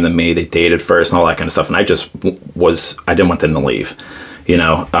of the game than me. They dated first and all that kind of stuff. And I didn't want them to leave,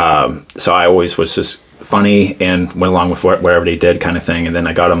 so I always was just funny and went along with whatever they did, kind of thing. And then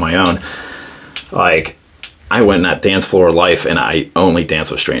I got on my own. Like, I went in that dance floor life, and I only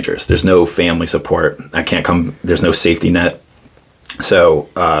dance with strangers. There's no family support. There's no safety net. So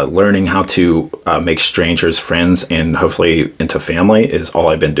learning how to make strangers friends and hopefully into family is all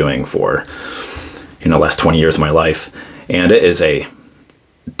I've been doing for, the last 20 years of my life. And it is a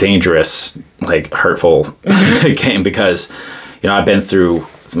dangerous, like, hurtful game, because, I've been through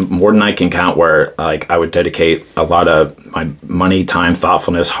more than I can count where, like, I would dedicate a lot of my money, time,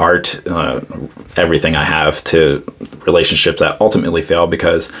 thoughtfulness, heart, everything I have to relationships that ultimately fail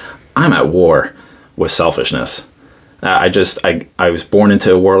because I'm at war with selfishness. I was born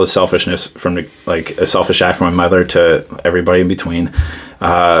into a world of selfishness, from a selfish act from my mother to everybody in between.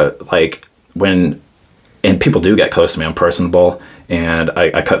 And people do get close to me. I'm personable, and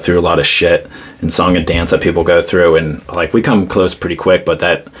I cut through a lot of shit in song and dance that people go through. And like, we come close pretty quick, but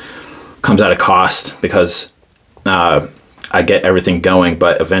that comes at a cost, because I get everything going,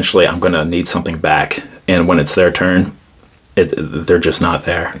 but eventually I'm going to need something back. And when it's their turn, they're just not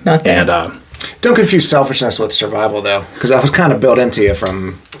there. Not there. And don't confuse selfishness with survival, though, because that was kind of built into you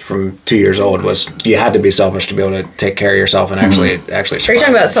from 2 years old. Was you had to be selfish to be able to take care of yourself and actually survive. Are you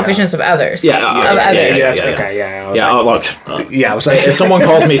talking about selfishness of others? Yeah, of others. I was like, if someone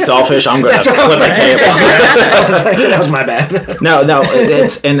calls me selfish, I'm gonna flip the table. That was my bad. No,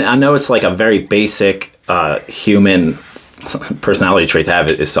 and I know it's like a very basic human personality trait to have,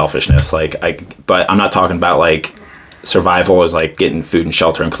 is selfishness. But I'm not talking about like survival is like getting food and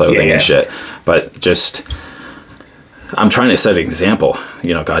shelter and clothing and shit, but just I'm trying to set an example,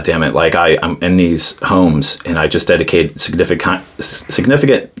 God damn it. Like, I'm in these homes, and I just dedicate significant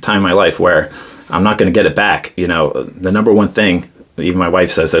time in my life where I'm not going to get it back. The number one thing even my wife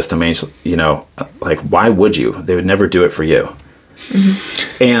says this to me, you know, like, why would you? They would never do it for you.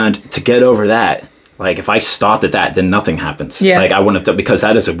 And to get over that, like, if I stopped at that, then nothing happens. Yeah. Like, I wouldn't have, because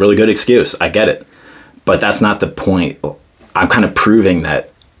that is a really good excuse. I get it. But that's not the point. I'm kind of proving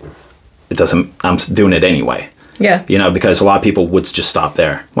that it doesn't, I'm doing it anyway. Yeah. You know, because a lot of people would just stop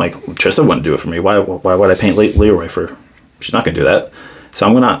there. Like, Trista wouldn't do it for me. Why would I paint Leroy for, she's not going to do that. So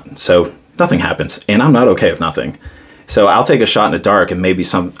I'm going to, so nothing happens. And I'm not okay with nothing. So I'll take a shot in the dark, and maybe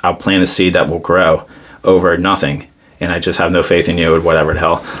I'll plant a seed that will grow over nothing. And I just have no faith in you, or whatever the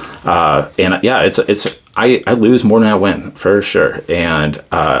hell. And yeah, I lose more than I win, for sure. And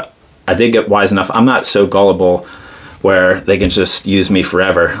I did get wise enough. I'm not so gullible where they can just use me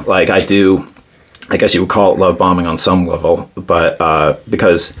forever. Like, I do, I guess you would call it love bombing on some level, but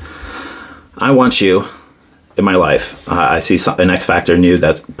because I want you in my life. I see an X factor in you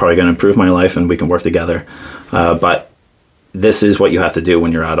that's probably going to improve my life, and we can work together. But this is what you have to do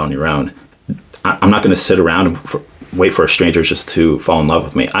when you're out on your own. I'm not going to sit around and wait for a stranger just to fall in love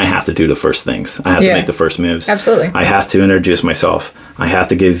with me. I have to do the first things. I have to make the first moves. Absolutely. I have to introduce myself. I have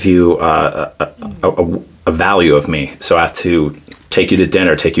to give you a value of me. So I have to take you to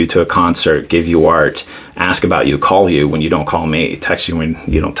dinner, take you to a concert, give you art, ask about you, call you when you don't call me, text you when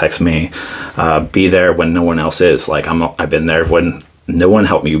you don't text me, be there when no one else is. Like, I've been there when no one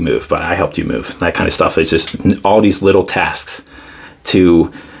helped me move, but I helped you move. That kind of stuff. It's just all these little tasks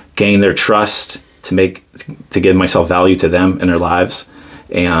to gain their trust, to give myself value to them in their lives.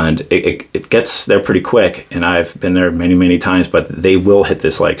 And it gets there pretty quick. And I've been there many, many times, but they will hit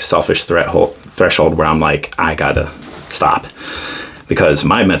this like selfish threshold where I'm like, I gotta stop, because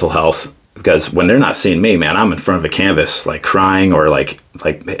my mental health, because when they're not seeing me, man, I'm in front of a canvas, like crying, or like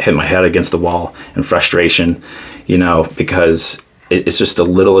hitting my head against the wall in frustration, you know, because it's just the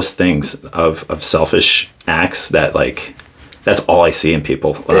littlest things of selfish acts that, like, that's all I see in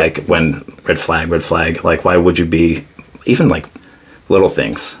people. Like, when red flag, like, why would you be, even like little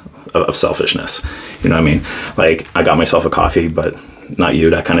things of selfishness, you know what I mean? Like, I got myself a coffee, but not you,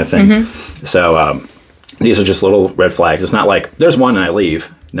 that kind of thing. So these are just little red flags. It's not like there's one and I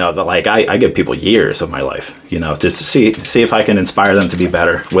leave. No, but like I give people years of my life, you know, to see if I can inspire them to be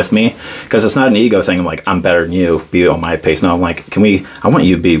better with me. Because it's not an ego thing. I'm like, I'm better than you, be on my pace. No, I'm like, I want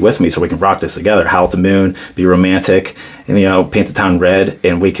you to be with me so we can rock this together, howl at the moon, be romantic, and, you know, paint the town red,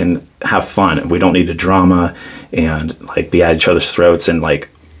 and we can have fun. We don't need a drama and like be at each other's throats. And like,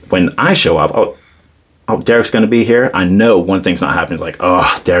 when I show up, oh, Derrick's going to be here. I know one thing's not happening. It's like,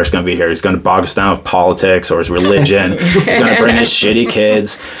 oh, Derrick's going to be here. He's going to bog us down with politics or his religion. He's going to bring his shitty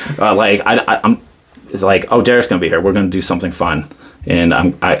kids. I'm it's like, oh, Derrick's going to be here. We're going to do something fun. And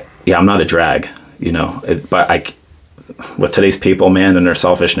I'm not a drag, you know. With today's people, man, and their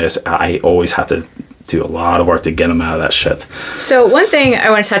selfishness, I always have to do a lot of work to get them out of that shit. So one thing I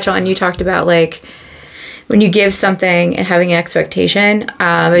want to touch on, you talked about, like, when you give something and having an expectation,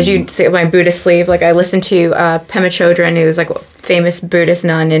 as you say, my Buddhist sleeve, like, I listened to Pema Chodron, who's like a famous Buddhist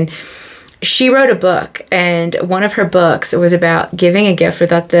nun, and she wrote a book, and one of her books, it was about giving a gift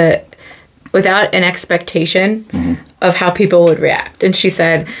without an expectation of how people would react. And she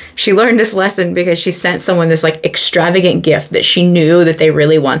said she learned this lesson because she sent someone this like extravagant gift that she knew that they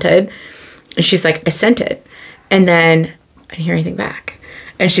really wanted. And she's like, I sent it, and then I didn't hear anything back.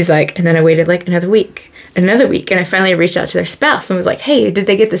 And she's like, and then I waited like another week, and I finally reached out to their spouse and was like, hey, did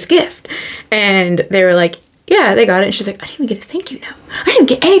they get this gift? And they were like, yeah, they got it. And she's like, I didn't even get a thank you note. I didn't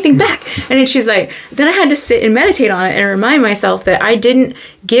get anything back. And then she's like, then I had to sit and meditate on it and remind myself that I didn't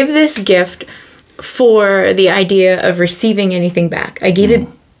give this gift for the idea of receiving anything back. I gave it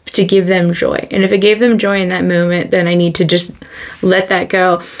to give them joy. And if it gave them joy in that moment, then I need to just let that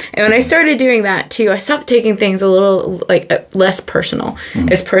go. And when I started doing that too, I stopped taking things a little like less personal,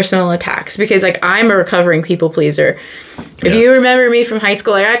 as personal attacks, because like, I'm a recovering people pleaser. If you remember me from high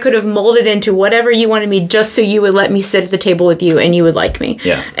school, like, I could have molded into whatever you wanted me just so you would let me sit at the table with you and you would like me.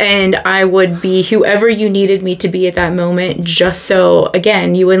 Yeah. And I would be whoever you needed me to be at that moment, just so,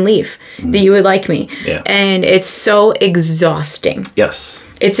 again, you wouldn't leave, that you would like me. Yeah. And it's so exhausting. Yes.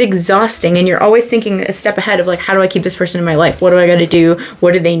 It's exhausting, and you're always thinking a step ahead of like, how do I keep this person in my life? What do I got to do?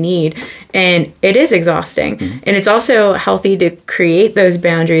 What do they need? And it is exhausting. And it's also healthy to create those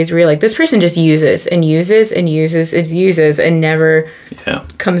boundaries where you're like, this person just uses and uses and uses and uses and never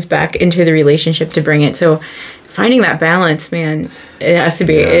comes back into the relationship to bring it. So finding that balance, man, it has to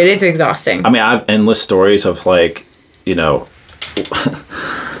be, it is exhausting. I mean, I have endless stories of like, you know,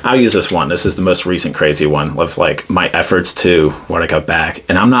 I'll use this one. This is the most recent crazy one of like my efforts to what I got back.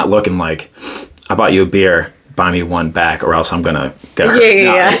 And I'm not looking like, I bought you a beer buy me one back or else I'm gonna get her.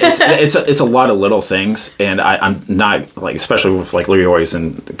 Yeah. It's a lot of little things, and I'm not like, especially with like Leroy's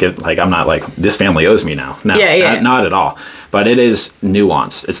and I'm not like, this family owes me now. No, not at all. But it is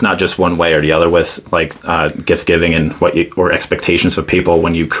nuanced. It's not just one way or the other with like gift giving and or expectations of people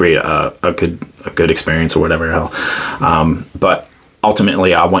when you create a good experience or whatever the hell. But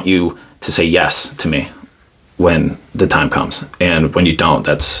ultimately, I want you to say yes to me when the time comes, and when you don't,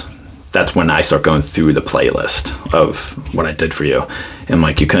 that's when I start going through the playlist of what I did for you. And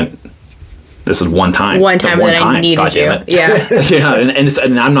like, you couldn't, this is one time that I needed you. Yeah.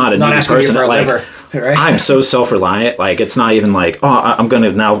 And I'm not a needy person. Like, right? I'm so self-reliant. Like, it's not even like, oh, I'm going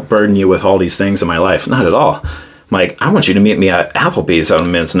to now burden you with all these things in my life. Not at all. I'm like, I want you to meet me at Applebee's on a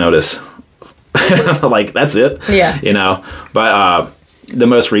minute's notice. Like, that's it. Yeah. You know, but the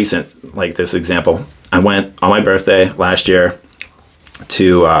most recent, like this example, I went on my birthday last year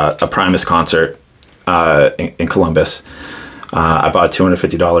to a Primus concert in Columbus. I bought a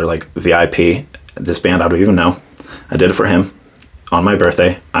 $250 like VIP. This band I don't even know. I did it for him on my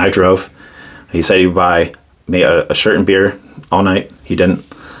birthday. I drove. He said he would buy me a shirt and beer all night. He didn't.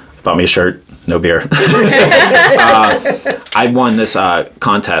 He bought me a shirt, no beer. I won this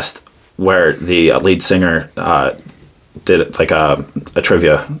contest where the lead singer did like a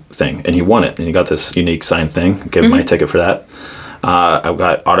trivia thing, and he won it, and he got this unique signed thing. Gave him my ticket for that. I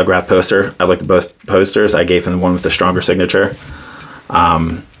got autographed poster. I liked both posters. I gave him the one with the stronger signature.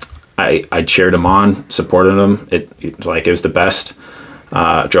 I cheered him on, supported him. It was the best.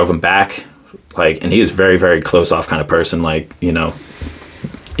 Drove him back, like, and he was very, very close off kind of person. Like, and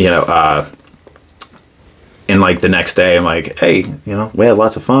like the next day, I'm like, hey, we had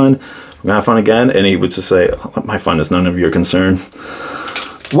lots of fun. We're gonna have fun again. And he would just say, my fun is none of your concern.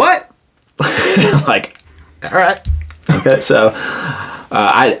 What? Like, all right. Okay, so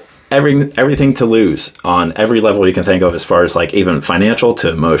I everything to lose on every level you can think of, as far as like even financial to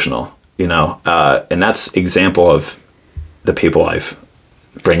emotional, and that's example of the people I've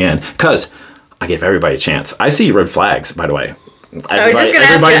bring in, because I give everybody a chance. I see red flags, by the way. I was just gonna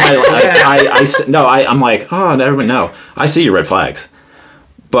ask you. I'm like, oh, everybody, no. I see your red flags.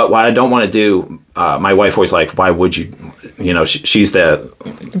 But what I don't want to do, my wife always like, why would you, she's the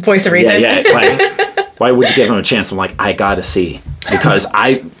voice of reason. Yeah, like, why would you give him a chance? I'm like, I gotta see, because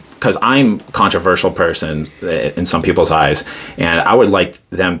I'm a controversial person in some people's eyes, and I would like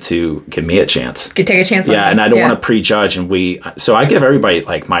them to give me a chance. Take a chance on Yeah, and I don't want to prejudge, so I give everybody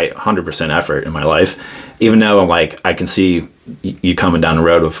like my 100% effort in my life, even though I'm like, I can see you coming down the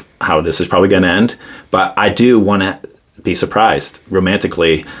road of how this is probably going to end, but I do want to be surprised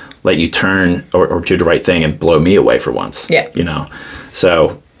romantically, let you turn or do the right thing and blow me away for once. Yeah.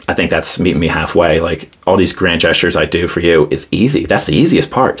 So I think that's meeting me halfway. Like, all these grand gestures I do for you is easy. That's the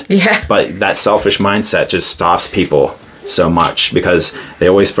easiest part. Yeah. But that selfish mindset just stops people so much, because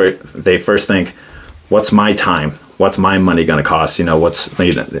they first think, what's my time? What's my money going to cost?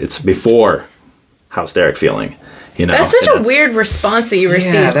 It's before, how's Derrick feeling? That's such a weird response that you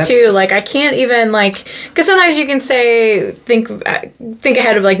receive too. Like, I can't even because sometimes you can say, think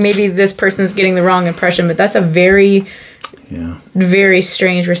ahead of like, maybe this person's getting the wrong impression, but that's a very, very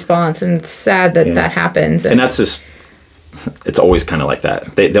strange response, and it's sad that that happens. And that's just, it's always kind of like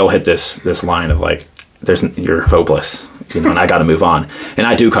that. They'll hit this line of like, you're hopeless, and I got to move on, and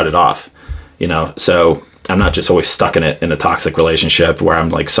I do cut it off, so I'm not just always stuck in a toxic relationship where I'm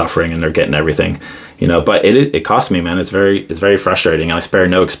like suffering and they're getting everything, but it costs me, man. It's very frustrating. And I spare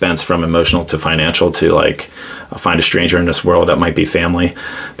no expense, from emotional to financial to like, I'll find a stranger in this world that might be family.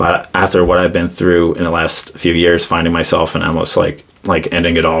 But after what I've been through in the last few years, finding myself and almost like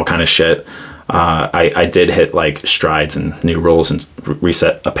ending it all kind of shit, I did hit like strides and new rules and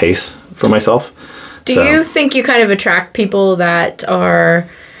reset a pace for myself. Do you think you kind of attract people that are,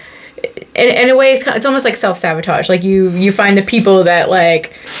 in a way, it's almost like self-sabotage? Like, you find the people that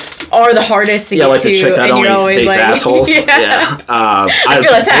like are the hardest to get like to, the chick that and you're always dates like assholes. Yeah. I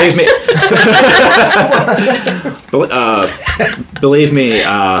feel attacked. Believe me,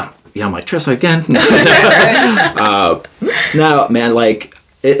 I'm like, Trista again. No, man, like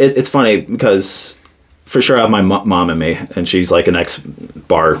it's funny, because for sure I have my mom in me, and she's like an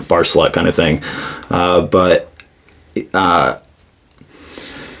ex-bar slut kind of thing, but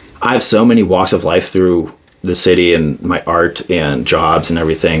I have so many walks of life through the city and my art and jobs and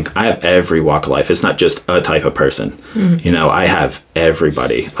everything. I have every walk of life. It's not just a type of person. Mm-hmm. I have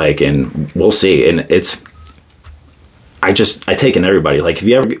everybody, like, and we'll see. And I take in everybody. Like, if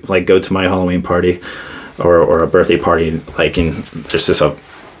you ever like go to my Halloween party or a birthday party, like, there's just a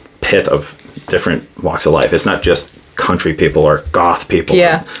pit of different walks of life. It's not just country people or goth people,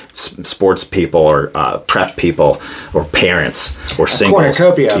 Yeah. or sports people, or prep people, or parents, or singles.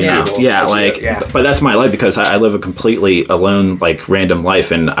 Cornucopia of Yeah. people. Yeah, like, Yeah. but that's my life because I live a completely alone, like, random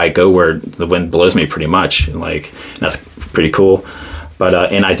life, and I go where the wind blows me pretty much, and, like, that's pretty cool.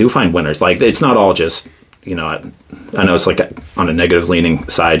 But and I do find winners. Like, it's not all just, you know, I know it's like on a negative leaning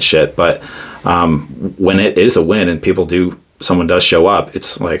side shit, but when it is a win and someone does show up,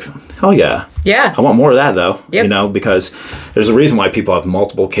 it's like, hell yeah. Yeah. I want more of that though, Yep. you know, because there's a reason why people have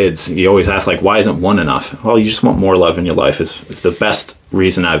multiple kids. You always ask, like, why isn't one enough? Well, you just want more love in your life. It's the best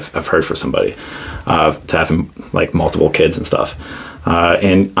reason I've heard for somebody to have, like, multiple kids and stuff.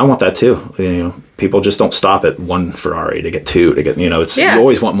 And I want that too. You know, people just don't stop at one Ferrari to get two, to get, you know, you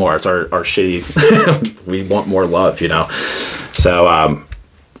always want more. It's our shitty, we want more love, you know? So,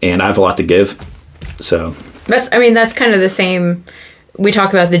 and I have a lot to give. So That's kind of the same. We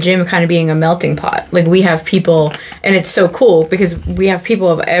talk about the gym kind of being a melting pot. Like, we have people, and it's so cool because we have people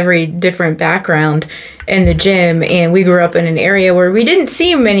of every different background in the gym, and we grew up in an area where we didn't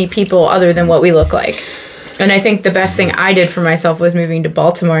see many people other than what we look like. And I think the best thing I did for myself was moving to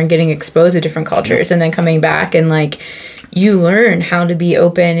Baltimore and getting exposed to different cultures, and then coming back and, like, you learn how to be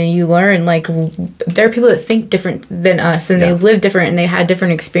open, and you learn, like, there are people that think different than us, and they live different, and they had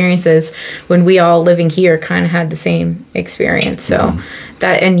different experiences when we all living here kind of had the same experience. So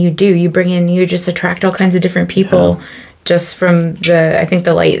you bring in, you just attract all kinds of different people just from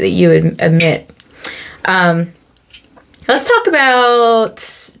the light that you emit. Let's talk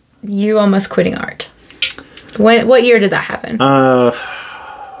about you almost quitting art. What year did that happen?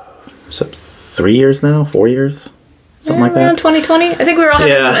 So 3 years now, 4 years, something like that. Around 2020. I think we were all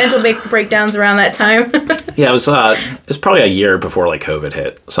having mental breakdowns around that time. Yeah, it was probably a year before, like, COVID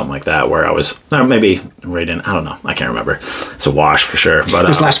hit, something like that, where I was, or maybe right in, I don't know, I can't remember. It's a wash for sure. But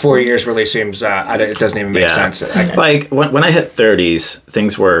This last 4 years really seems, it doesn't even make sense. Like, when I hit 30s,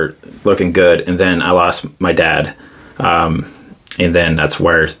 things were looking good, and then I lost my dad, and then that's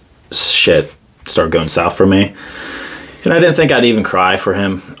where shit started going south for me. And I didn't think I'd even cry for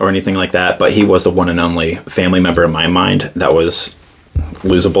him or anything like that, but he was the one and only family member in my mind that was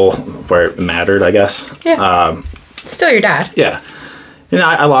losable where it mattered, I guess. Yeah. Still your dad. Yeah. You know,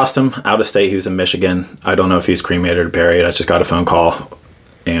 I lost him out of state. He was in Michigan. I don't know if he's cremated or buried. I just got a phone call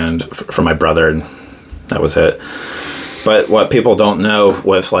and from my brother, and that was it. But what people don't know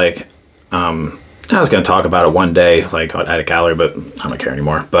with, like, I was going to talk about it one day, like, at a gallery, but I don't care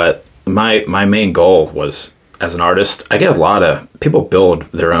anymore. But my main goal was, as an artist, I get a lot of people build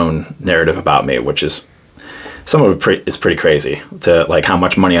their own narrative about me, which is some of it is pretty crazy, to, like, how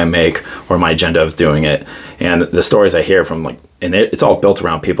much money I make or my agenda of doing it, and the stories I hear from, like, and it's all built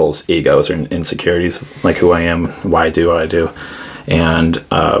around people's egos or insecurities, like who I am, why I do what I do, and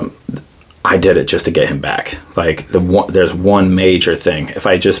I did it just to get him back. Like, there's one major thing. If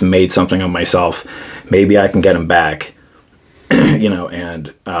I just made something of myself, maybe I can get him back, you know,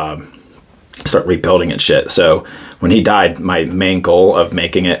 and start rebuilding and shit. So when he died, my main goal of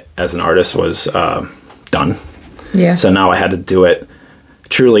making it as an artist was done. Yeah. So now I had to do it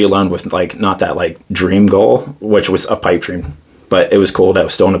truly alone with, like, not that, like, dream goal, which was a pipe dream, but it was cool that I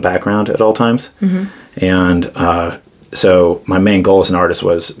was still in the background at all times. Mm-hmm. And so my main goal as an artist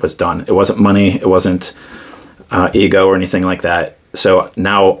was done. It wasn't money. It wasn't ego or anything like that. So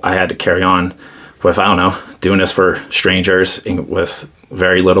now I had to carry on with, I don't know, doing this for strangers with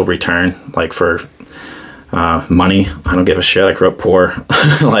very little return, like, for money. I don't give a shit. I grew up poor.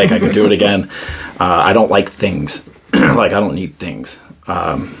 Like, I could do it again. I don't like things. Like, I don't need things.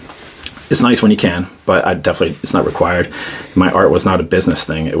 It's nice when you can, but it's not required. My art was not a business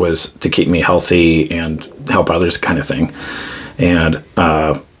thing. It was to keep me healthy and help others, kind of thing. And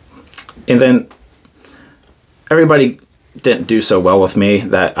then everybody didn't do so well with me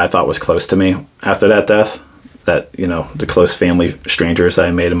that I thought was close to me after that death. That, you know, the close family strangers that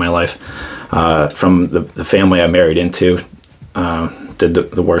I made in my life, from the family I married into, did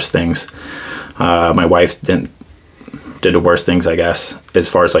the worst things. My wife did the worst things, I guess, as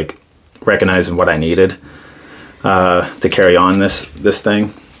far as, like, recognizing what I needed to carry on this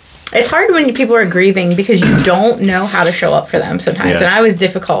thing. It's hard when people are grieving because you don't know how to show up for them sometimes. Yeah. And I was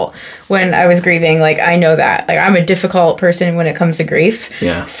difficult when I was grieving. Like, I know that. Like, I'm a difficult person when it comes to grief.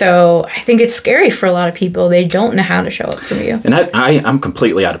 Yeah. So I think it's scary for a lot of people. They don't know how to show up for you. And I'm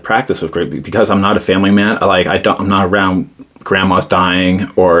completely out of practice with grief because I'm not a family man. I'm not around grandma's dying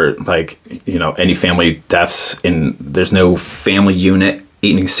or, like, you know, any family deaths, and there's no family unit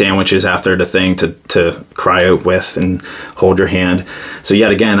eating sandwiches after the thing to cry with and hold your hand. So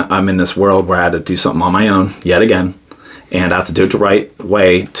yet again, I'm in this world where I had to do something on my own yet again, and I have to do it the right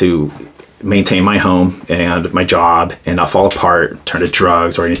way to maintain my home and my job and not fall apart, turn to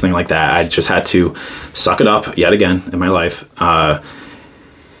drugs or anything like that. I just had to suck it up yet again in my life.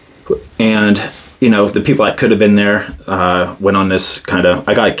 And, you know, the people that could have been there went on this kind of,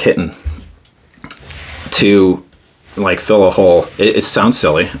 I got a kitten to like fill a hole. It sounds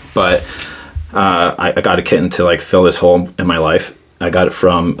silly, but I got a kitten to like fill this hole in my life. I got it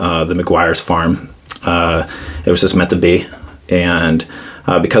from the McGuire's farm. It was just meant to be. And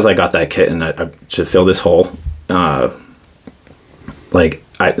because I got that kitten, I should fill this hole. There's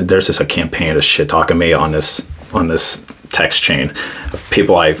just a campaign of shit talking me on this text chain of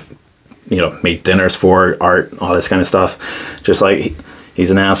people I've, you know, made dinners for, art, all this kind of stuff. Just like,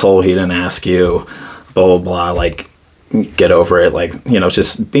 he's an asshole, he didn't ask you, blah, blah, blah, like, get over it. Like, you know,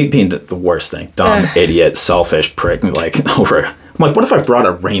 just being the worst thing. Dumb, idiot, selfish, prick, like, over. I'm like, what if I brought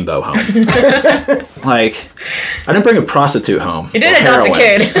a rainbow home? Like, I didn't bring a prostitute home. You did adopt a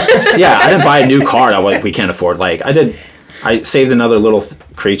kid. Yeah, I didn't buy a new car that we can't afford. Like, I saved another little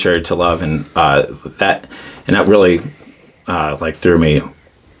creature to love, and that really like threw me.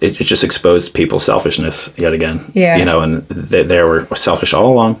 It just exposed people's selfishness yet again. Yeah. You know, and they were selfish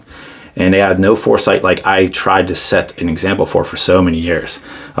all along, and they had no foresight. Like, I tried to set an example for so many years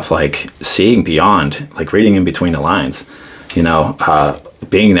of like seeing beyond, like reading in between the lines, you know,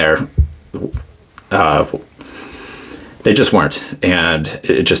 being there. They just weren't, and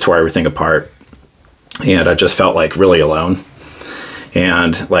it just tore everything apart. And I just felt like really alone.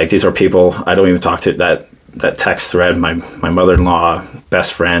 And like, these are people I don't even talk to. That text thread, my mother-in-law,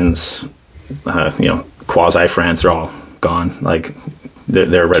 best friends, you know, quasi friends, they're all gone. Like,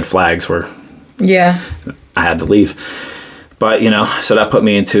 their red flags were, I had to leave. But, you know, so that put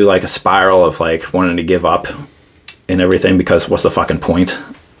me into like a spiral of like wanting to give up and everything, because what's the fucking point?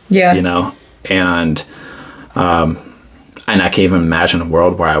 Yeah. You know? And I can't even imagine a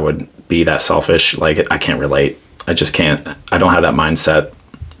world where I would be that selfish. Like, I can't relate. I just can't. I don't have that mindset.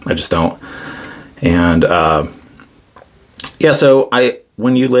 I just don't. And so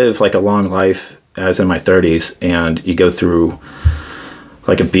when you live like a long life, I was in my 30s, and you go through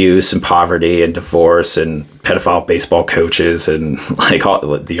like abuse and poverty and divorce and pedophile baseball coaches and like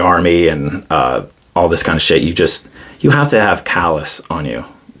all, the army and all this kind of shit, you have to have callous on you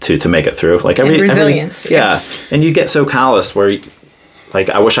to make it through. Like resilience. Yeah. And you get so callous where like,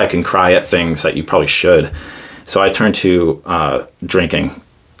 I wish I can cry at things that you probably should. So I turned to drinking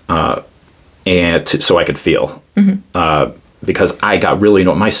so I could feel. Mm-hmm. Because I got really,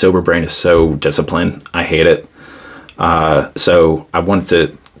 my sober brain is so disciplined. I hate it. So I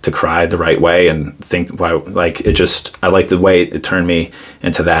wanted to cry the right way and think, like, I like the way it turned me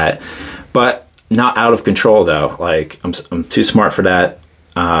into that. But not out of control, though. Like, I'm too smart for that.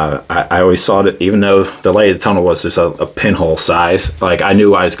 I always saw that, even though the light of the tunnel was just a pinhole size, like, I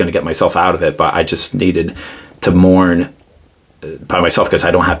knew I was going to get myself out of it, but I just needed to mourn by myself because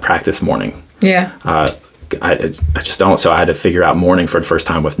I don't have practice mourning. Yeah. I just don't. So I had to figure out mourning for the first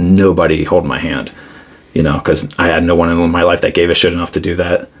time with nobody holding my hand, you know, because I had no one in my life that gave a shit enough to do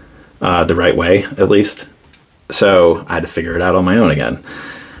that the right way, at least. So I had to figure it out on my own again.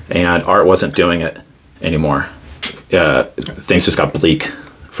 And art wasn't doing it anymore. Things just got bleak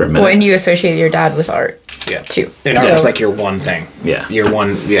for a minute. Well, and you associated your dad with art, too. And art was like your one thing. Yeah. Your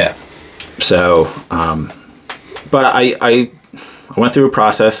one, yeah. So, but I went through a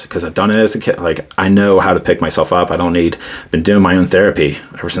process because I've done it as a kid. Like, I know how to pick myself up. I've been doing my own therapy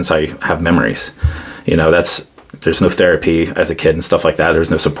ever since I have memories. You know, there's no therapy as a kid and stuff like that. There's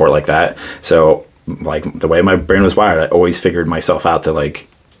no support like that. So, like, the way my brain was wired, I always figured myself out to, like,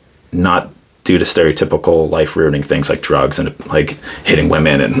 not do the stereotypical life ruining things like drugs and like hitting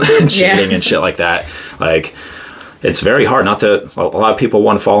women and cheating and shit like that. Like, it's very hard not to. A lot of people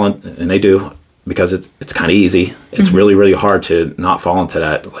want to fall in, and they do, because it's kind of easy. It's really, really hard to not fall into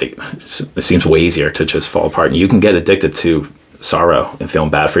that. Like, it seems way easier to just fall apart, and you can get addicted to sorrow and feeling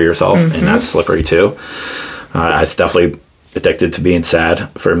bad for yourself, and that's slippery too. I was definitely addicted to being sad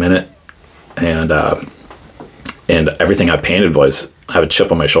for a minute, and everything I painted I have a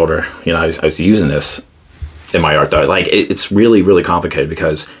chip on my shoulder. You know, I was using this in my art though. Like, it's really, really complicated,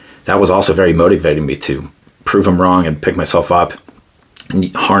 because that was also very motivating me to prove them wrong and pick myself up,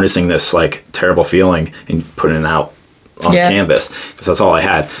 and harnessing this like terrible feeling and putting it out on canvas, because that's all I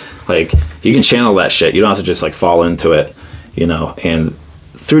had. Like, you can channel that shit. You don't have to just like fall into it, you know. And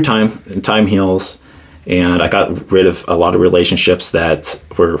through time, and time heals, and I got rid of a lot of relationships that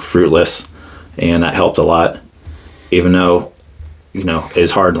were fruitless, and that helped a lot. Even though, you know,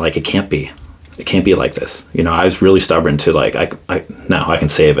 it's hard. Like, it can't be like this. You know, I was really stubborn to like, I can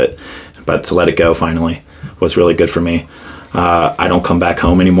save it, but to let it go finally was really good for me. I don't come back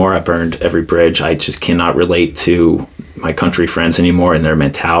home anymore. I burned every bridge. I just cannot relate to my country friends anymore and their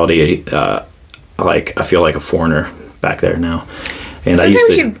mentality. Like, I feel like a foreigner back there now. And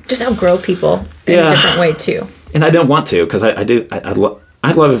sometimes you just outgrow people in a different way too. And I don't want to, because I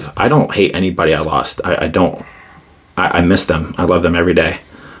don't hate anybody I lost. I miss them. I love them every day.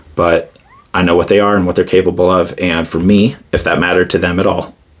 But I know what they are and what they're capable of. And for me, if that mattered to them at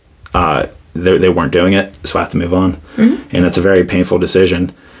all, they weren't doing it, so I have to move on. Mm-hmm. And it's a very painful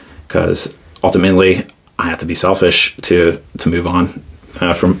decision, because ultimately I have to be selfish to move on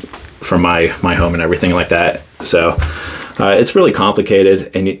from my home and everything like that. So it's really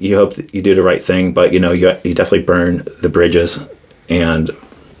complicated, and you hope that you do the right thing, but you definitely burn the bridges, and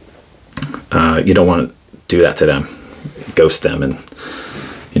you don't want to do that to them, ghost them, and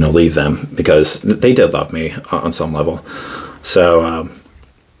leave them, because they did love me on some level. So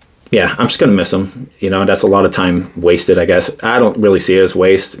yeah, I'm just gonna miss them. That's a lot of time wasted, I guess. I don't really see it as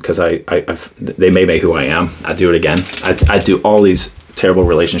waste, because they made me who I am. I'd do it again. I'd do all these terrible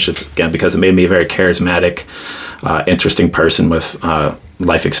relationships again, because it made me a very charismatic, interesting person with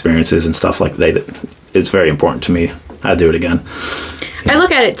life experiences and stuff like that. It's very important to me. I'd do it again. I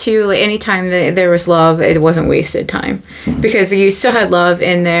look at it too, like anytime that there was love, it wasn't wasted time, because you still had love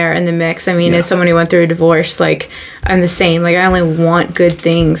in there in the mix. I mean, as someone who went through a divorce, like, I'm the same. Like, I only want good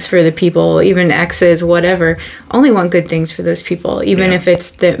things for the people, even exes, whatever. Only want good things for those people, even if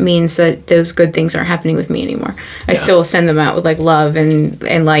that means that those good things aren't happening with me anymore. I still send them out with like love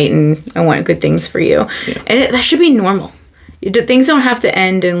and light, and I want good things for you. Yeah. And that should be normal. Things don't have to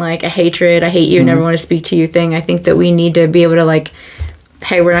end in like a hatred, I hate you, never want to speak to you thing. I think that we need to be able to like,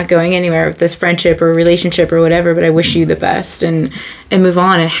 hey, we're not going anywhere with this friendship or relationship or whatever, but I wish you the best, and move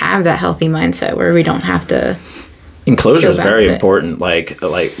on and have that healthy mindset where we don't have to. And closure is very important. Like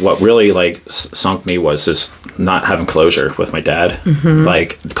what really like sunk me was just not having closure with my dad. Mm-hmm.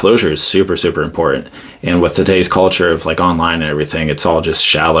 Like, closure is super, super important. And with today's culture of like online and everything, it's all just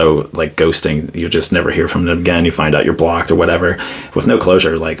shallow, like ghosting. You just never hear from them again. You find out you're blocked or whatever. With no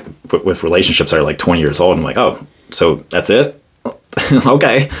closure, like with relationships that are like 20 years old, I'm like, oh, so that's it?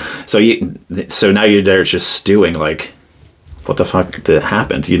 Okay. So now you're there just stewing, like, what the fuck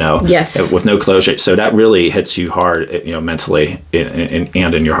happened, Yes. With no closure. So that really hits you hard, mentally and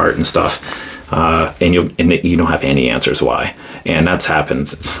in your heart and stuff. And you don't have any answers why. And that's happened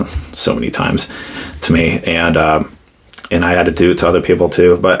so many times to me. And I had to do it to other people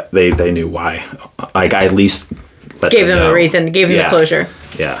too, but they knew why. Like, I at least gave them a reason, gave them the closure.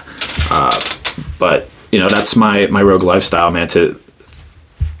 Yeah. But that's my rogue lifestyle, man.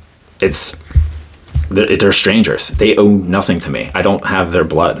 They're strangers. They owe nothing to me. I don't have their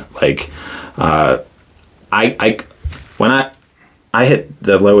blood. Like, when I hit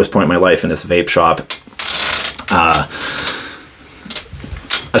the lowest point in my life in this vape shop, I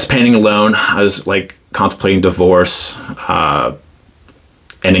was painting alone. I was like contemplating divorce,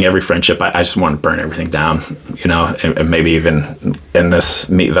 ending every friendship. I just wanted to burn everything down, and maybe even in this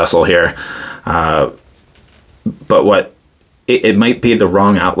meat vessel here. But it might be the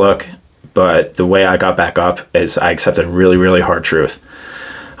wrong outlook, but the way I got back up is I accepted a really, really hard truth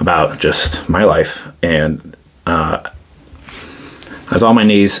about just my life. And I was on my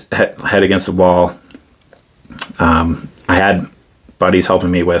knees, head against the wall. I had buddies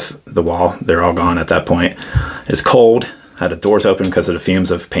helping me with the wall. They're all gone at that point. It's cold. I had the doors open because of the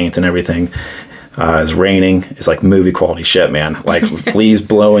fumes of paint and everything. It's raining. It's like movie quality shit, man. Like, leaves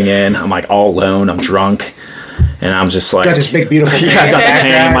blowing in. I'm like all alone. I'm drunk. And I'm just like, got this big beautiful thing. I got the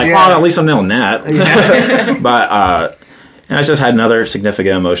pain. I'm like, well, at least I'm nailing that. Yeah. But and I just had another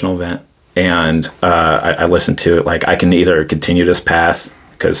significant emotional event, and I listened to it. Like, I can either continue this path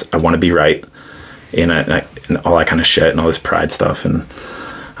because I want to be right, and all that kind of shit, and all this pride stuff, and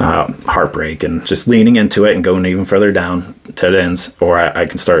heartbreak, and just leaning into it and going even further down to the ends, or I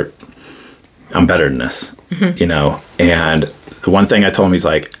can start. I'm better than this, And the one thing I told him, he's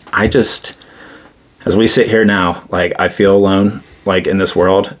like, as we sit here now, like, I feel alone, like, in this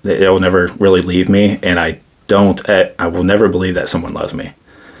world. It will never really leave me, and I will never believe that someone loves me.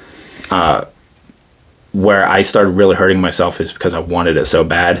 Where I started really hurting myself is because I wanted it so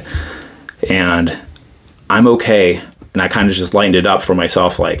bad, and I'm okay, and I kind of just lightened it up for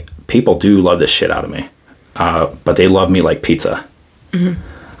myself, like, people do love the shit out of me, but they love me like pizza.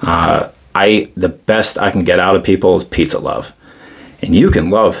 Mm-hmm. The best I can get out of people is pizza love. And you can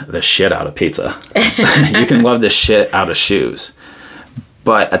love the shit out of pizza. You can love the shit out of shoes.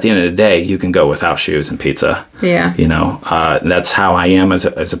 But at the end of the day, you can go without shoes and pizza. Yeah. That's how I am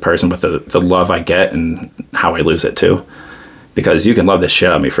as a person with the love I get and how I lose it too. Because you can love the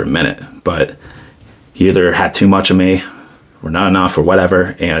shit out of me for a minute, but you either had too much of me we're not enough or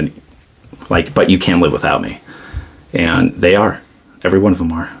whatever. And like, but you can't live without me. And they are. Every one of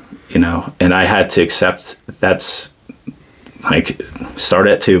them are, you know. And I had to accept that's like, start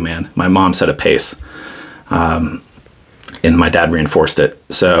at 2, man. My mom set a pace. And my dad reinforced it.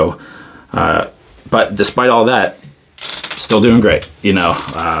 So, but despite all that, still doing great, you know.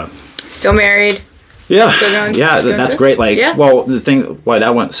 Still married. Yeah. Still going, That's good? great. Like, yeah. well, the thing why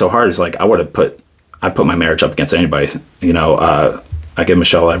that went so hard is like, I put my marriage up against anybody, you know. I give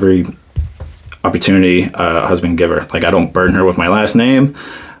Michelle every opportunity, husband giver. Like, I don't burden her with my last name.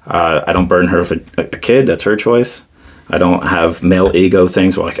 I don't burden her with a kid. That's her choice. I don't have male ego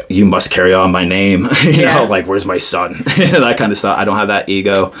things where like, you must carry on my name, you know, like, where's my son? That kind of stuff. I don't have that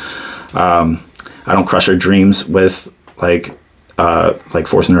ego. I don't crush her dreams with like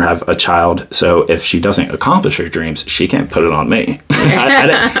forcing her to have a child. So if she doesn't accomplish her dreams, she can't put it on me.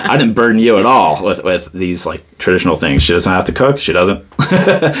 I didn't burden you at all with these like traditional things. She doesn't have to cook. She doesn't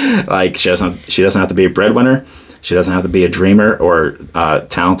like, she doesn't have to be a breadwinner. She doesn't have to be a dreamer or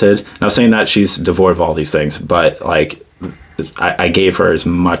talented. Not saying that she's devoid of all these things, but like, I gave her as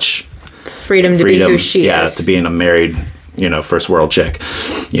much freedom to be who she is. Yeah, to being a married, you know, first world chick.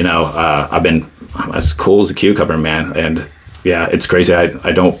 You know, I've been as cool as a cucumber, man. And yeah, it's crazy.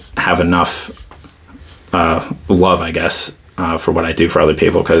 I don't have enough love, I guess, for what I do for other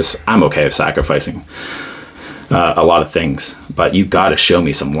people, because I'm okay with sacrificing a lot of things. But you got to show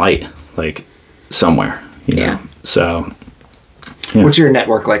me some light, like, somewhere. You know? So, yeah. What's your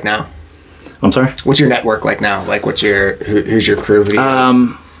network like now? I'm sorry? What's your network like now? Like, who's your crew?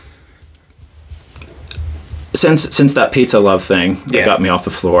 Since that pizza love thing that got me off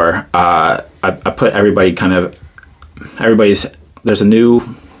the floor, I put everybody there's a new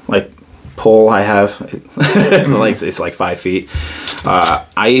like pole I have, like it's like 5 feet.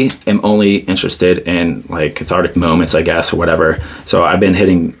 I am only interested in like cathartic moments, I guess, or whatever. So I've been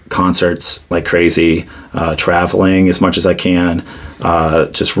hitting concerts like crazy, traveling as much as I can,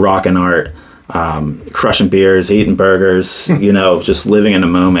 just rocking art, crushing beers, eating burgers, you know, just living in a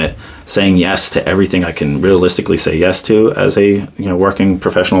moment, saying yes to everything I can realistically say yes to as a, you know, working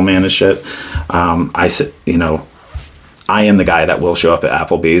professional man and shit. I said, you know, I am the guy that will show up at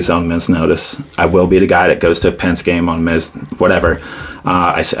Applebee's on Ms. Notice. I will be the guy that goes to a Pence game on Ms. whatever.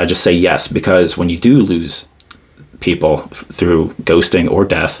 I just say yes, because when you do lose people through ghosting or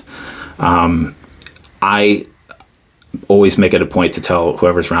death, I always make it a point to tell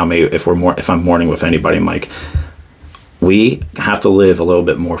whoever's around me, if I'm mourning with anybody, I'm like, we have to live a little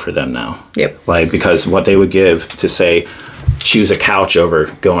bit more for them now. Yep. Like, because what they would give to say, choose a couch over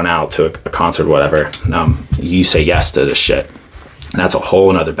going out to a concert, whatever, you say yes to this shit. And that's a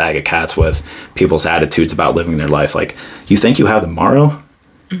whole nother bag of cats with people's attitudes about living their life. Like, you think you have tomorrow?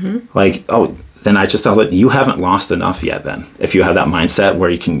 Mm-hmm. Like, oh, then I just tell it, you haven't lost enough yet then. If you have that mindset where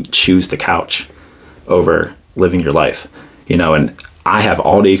you can choose the couch over living your life, you know. And I have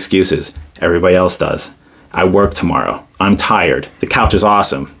all the excuses. Everybody else does. I work tomorrow. I'm tired. The couch is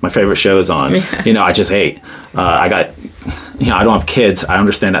awesome. My favorite show is on. Yeah. You know, I just hate. I don't have kids. I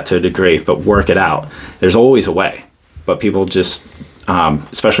understand that to a degree, but work it out. There's always a way. But people just,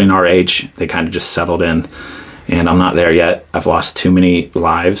 especially in our age, they kind of just settled in. And I'm not there yet. I've lost too many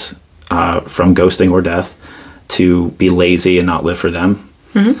lives from ghosting or death to be lazy and not live for them.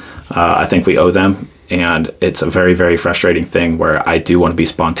 Mm-hmm. I think we owe them. And it's a very, very frustrating thing where I do want to be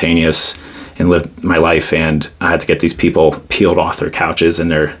spontaneous and live my life, and I had to get these people peeled off their couches and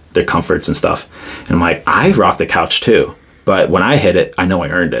their comforts and stuff. And I'm like, I rock the couch too, but when I hit it, I know I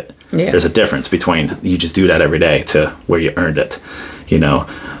earned it. Yeah. There's a difference between you just do that every day to where you earned it, you know.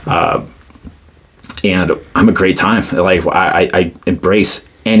 And I'm a great time. Like, I embrace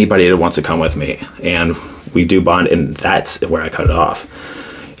anybody that wants to come with me, and we do bond, and that's where I cut it off.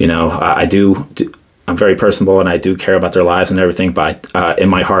 You know, I'm very personable, and I do care about their lives and everything, but in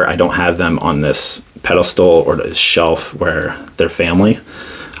my heart, I don't have them on this pedestal or this shelf where they're family.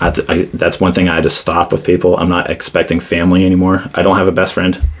 That's one thing I had to stop with people. I'm not expecting family anymore. I don't have a best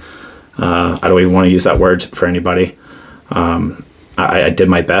friend. I don't even want to use that word for anybody. I did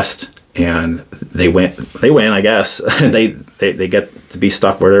my best, and they win, I guess. they get to be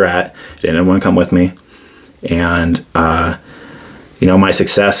stuck where they're at. They didn't want to come with me. And, you know, my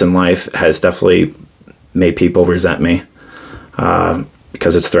success in life has definitely made people resent me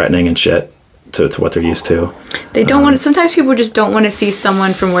because it's threatening and shit to what they're used to. They don't want to, sometimes people just don't want to see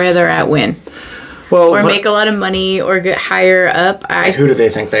someone from where they're at win. Well, or make a lot of money or get higher up. Like, who do they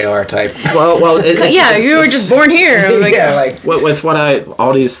think they are type? Well, you were just born here. Like, yeah, like with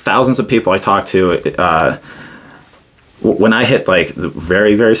all these thousands of people I talk to, when I hit like the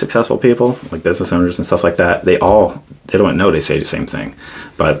very, very successful people, like business owners and stuff like that, they don't know, they say the same thing,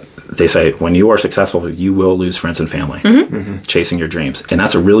 but they say, when you are successful, you will lose friends and family chasing your dreams. And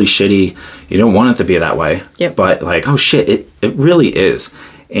that's a really shitty, you don't want it to be that way, but like, oh shit, it really is.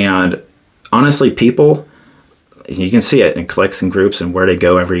 And honestly, people, you can see it in cliques and groups and where they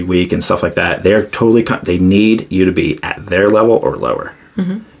go every week and stuff like that. They're totally, they need you to be at their level or lower.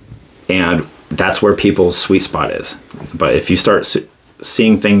 And that's where people's sweet spot is. But if you start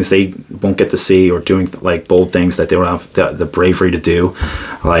seeing things they won't get to see, or doing like bold things that they don't have the bravery to do,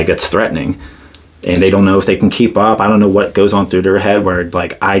 like it's threatening, and they don't know if they can keep up. I don't know what goes on through their head where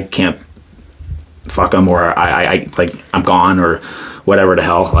like, I can't fuck them, or I like I'm gone, or whatever the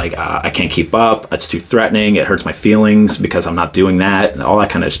hell, like I can't keep up, it's too threatening, it hurts my feelings because I'm not doing that, and all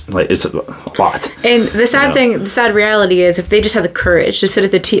that kind of like, it's a lot. And the sad thing, the sad reality is, if they just have the courage to sit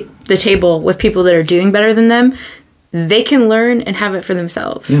at the table with people that are doing better than them, they can learn and have it for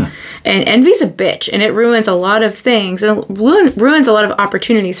themselves. And envy's a bitch, and it ruins a lot of things, and ruins a lot of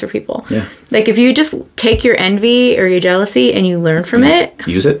opportunities for people. Like if you just take your envy or your jealousy and you learn from it,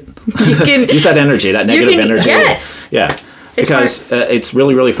 use it, you can use that energy, that negative energy. Yeah. Because it's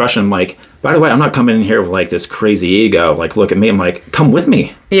really, really frustrating. Like, by the way, I'm not coming in here with like this crazy ego. Like, look at me. I'm like, come with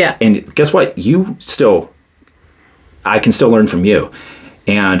me. And guess what? I can still learn from you.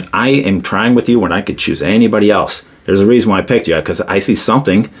 And I am trying with you when I could choose anybody else. There's a reason why I picked you, because I see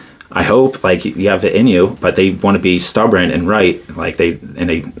something. I hope like you have it in you, but they want to be stubborn and right. Like they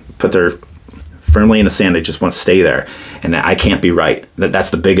put their firmly in the sand. They just want to stay there. And I can't be right.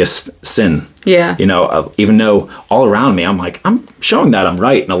 That's the biggest sin. You know, even though all around me, I'm showing that I'm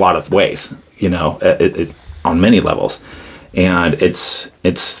right in a lot of ways, you know, it's on many levels. And it's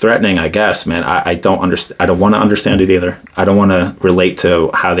threatening, I guess, man. I don't understand. I don't want to understand it either. I don't want to relate to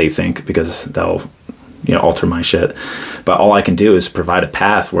how they think, because they'll, you know, alter my shit. But all I can do is provide a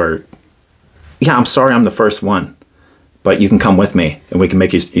path where, yeah, I'm sorry I'm the first one, but you can come with me and we can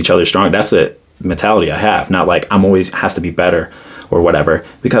make each other stronger. That's the mentality I have. Not like I'm always has to be better or whatever,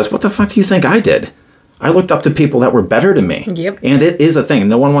 because what the fuck do you think I did? I looked up to people that were better than me. And it is a thing.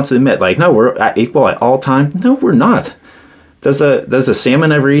 No one wants to admit, like, no, we're equal at all time. No, we're not. Does the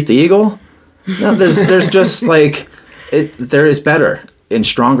salmon ever eat the eagle? No, there's just like, there is better and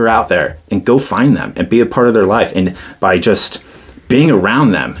stronger out there, and go find them and be a part of their life. And by just being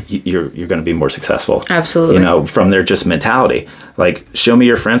around them, you're going to be more successful. Absolutely. You know, from their just mentality. Like, show me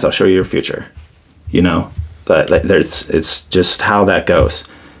your friends, I'll show you your future. You know, it's just how that goes.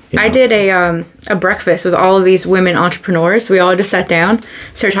 You know? I did a breakfast with all of these women entrepreneurs. We all just sat down,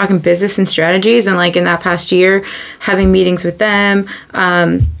 started talking business and strategies, and like in that past year, having meetings with them,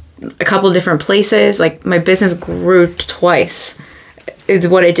 a couple of different places. Like my business grew twice is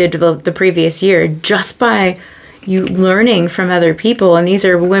what it did the previous year, just by you learning from other people. And these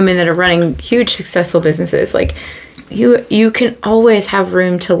are women that are running huge successful businesses. Like you can always have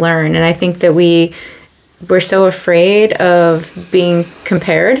room to learn. And I think that we're so afraid of being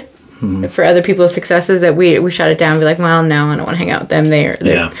compared for other people's successes that we shut it down and be like, well, no, I don't want to hang out with them.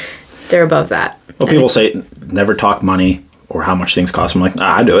 They're above that. Well, people say never talk money or how much things cost. I'm like,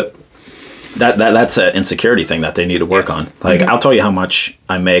 I do it. That's an insecurity thing that they need to work on. Like, I'll tell you how much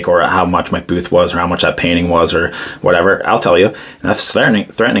I make, or how much my booth was, or how much that painting was, or whatever. I'll tell you. And that's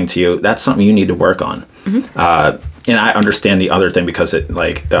threatening to you. That's something you need to work on. And I understand the other thing, because it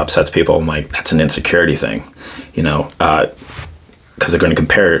like upsets people. I'm like, that's an insecurity thing, you know, because they're going to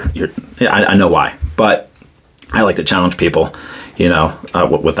compare I know why, but I like to challenge people, you know,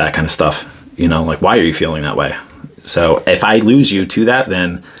 with that kind of stuff, you know, like, why are you feeling that way? So if I lose you to that,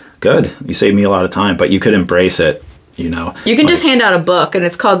 then good, you saved me a lot of time. But you could embrace it, you know. You can just hand out a book, and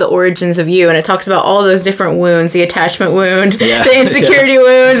it's called The Origins of You, and it talks about all those different wounds: the attachment wound, the insecurity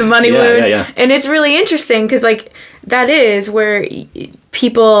wound, the money wound. And it's really interesting, because like that is where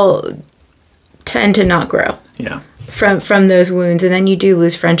people tend to not grow from those wounds, and then you do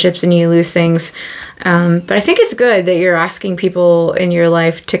lose friendships and you lose things. But I think it's good that you're asking people in your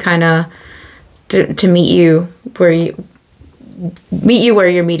life to kind of to meet you where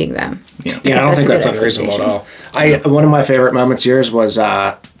you're meeting them. I don't think that's unreasonable at all. One of my favorite moments of yours was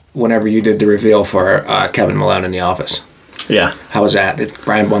whenever you did the reveal for Kevin Malone in The Office. How was that?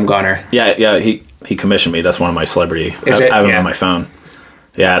 Brian Blumgarner. He commissioned me. That's one of my celebrity. I have him on my phone.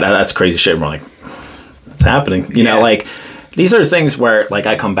 That's crazy shit. We're like, it's happening. You know, like, these are things where like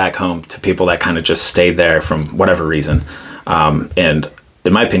I come back home to people that kind of just stayed there from whatever reason. And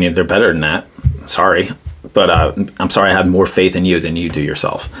in my opinion, they're better than that. Sorry. But I'm sorry I have more faith in you than you do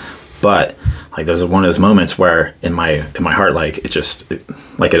yourself. But like there's one of those moments where in my heart, like it just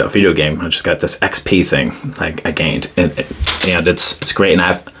like a video game, I just got this XP thing like I gained, and it's great.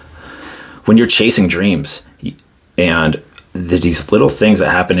 And when you're chasing dreams, and these little things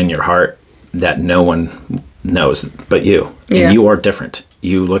that happen in your heart that no one knows but you, and you are different.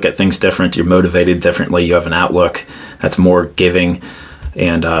 You look at things different. You're motivated differently. You have an outlook that's more giving,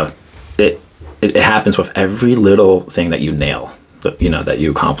 and it happens with every little thing that you nail, that you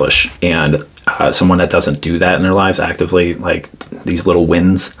accomplish. And someone that doesn't do that in their lives actively, like these little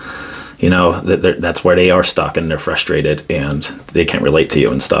wins, that's where they are stuck and they're frustrated and they can't relate to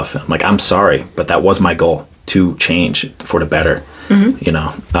you and stuff. I'm like, I'm sorry, but that was my goal, to change for the better. And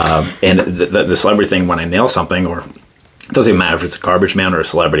the celebrity thing, when I nail something, or it doesn't even matter if it's a garbage man or a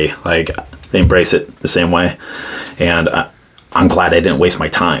celebrity, like they embrace it the same way. And I'm glad I didn't waste my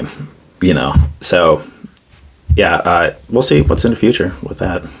time, so we'll see what's in the future with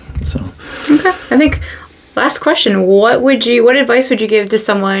that. So okay, I think last question, what advice would you give to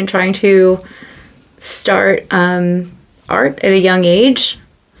someone trying to start art at a young age,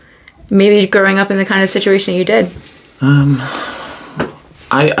 maybe growing up in the kind of situation you did?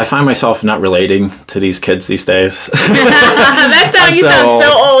 I find myself not relating to these kids these days. That's how you sound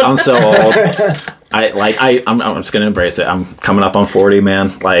so old. I'm so old. I'm just gonna embrace it. I'm coming up on 40,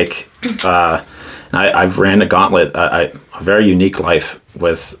 man. Like, I've ran the gauntlet. A very unique life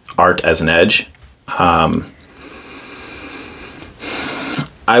with art as an edge. I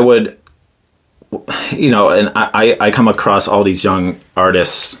would, and I come across all these young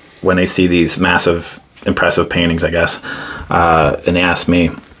artists when they see these massive, impressive paintings, I guess, and they ask me,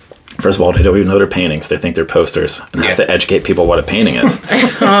 first of all, they don't even know they're paintings. They think they're posters, and I have to educate people what a painting is.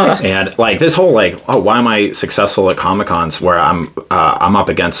 And like this whole why am I successful at Comic-Cons where I'm up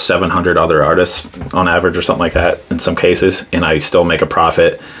against 700 other artists on average or something like that in some cases, and I still make a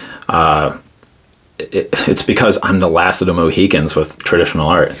profit. It's because I'm the last of the Mohicans with traditional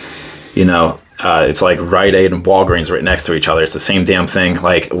art. It's like Rite Aid and Walgreens right next to each other. It's the same damn thing.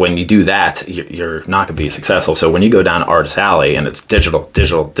 Like when you do that, you're not going to be successful. So when you go down Artist Alley and it's digital,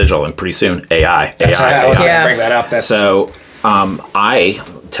 and pretty soon AI. That's AI. I was going to bring that up. So I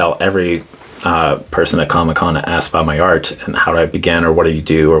tell every person at Comic-Con that asks about my art and how do I begin or what do you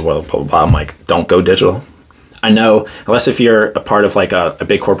do or blah, blah, blah. I'm like, don't go digital. I know, unless if you're a part of like a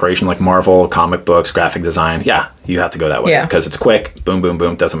big corporation like Marvel, comic books, graphic design, you have to go that way because it's quick, boom, boom,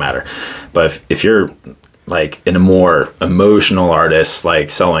 boom, doesn't matter. But if you're like in a more emotional artist,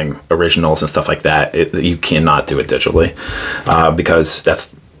 like selling originals and stuff like that, you cannot do it digitally because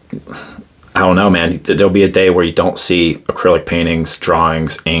that's, I don't know, man. There'll be a day where you don't see acrylic paintings,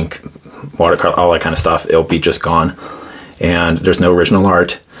 drawings, ink, watercolor, all that kind of stuff. It'll be just gone, and there's no original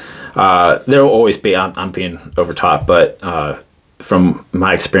art. There will always be, I'm being overtop, but from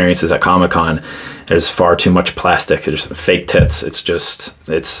my experiences at Comic-Con, there's far too much plastic. There's fake tits.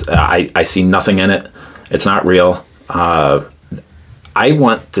 I see nothing in it. It's not real. I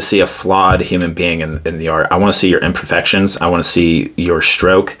want to see a flawed human being in the art. I want to see your imperfections. I want to see your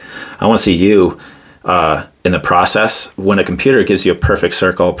stroke. I want to see you in the process. When a computer gives you a perfect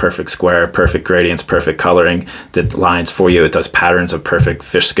circle, perfect square, perfect gradients, perfect coloring, did lines for you, it does patterns of perfect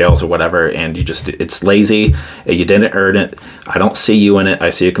fish scales or whatever, and it's lazy, you didn't earn it. I don't see you in it. I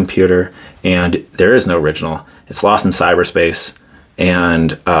see a computer, and there is no original. It's lost in cyberspace,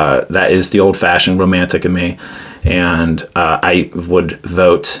 and that is the old-fashioned romantic in me, and I would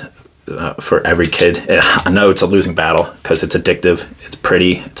vote for every kid. I know it's a losing battle because it's addictive, it's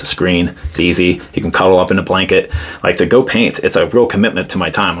pretty, it's a screen, it's easy, you can cuddle up in a blanket. Like, to go paint, it's a real commitment to my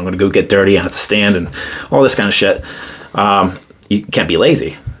time. I'm going to go get dirty and have to stand and all this kind of shit. You can't be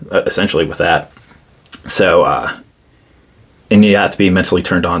lazy essentially with that. So and you have to be mentally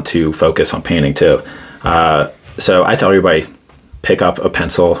turned on to focus on painting too. So I tell everybody, pick up a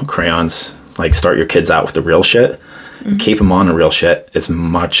pencil, crayons, like start your kids out with the real shit. Mm-hmm. Keep them on the real shit as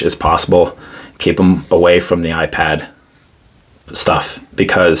much as possible. Keep them away from the iPad stuff,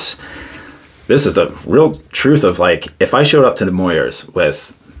 because this is the real truth of, like, if I showed up to the Moyers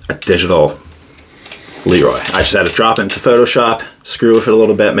with a digital Leroy, I just had to drop it into Photoshop, screw with it a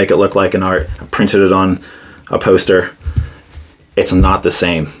little bit, make it look like an art, I printed it on a poster. It's not the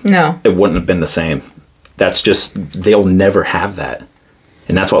same. No. It wouldn't have been the same. That's just, they'll never have that.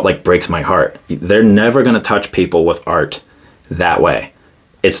 And that's what, like, breaks my heart. They're never going to touch people with art that way.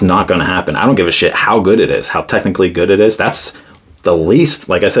 It's not going to happen. I don't give a shit how good it is, how technically good it is. That's the least,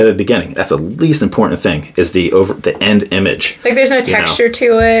 like I said at the beginning, that's the least important thing, is the end image. Like, there's no texture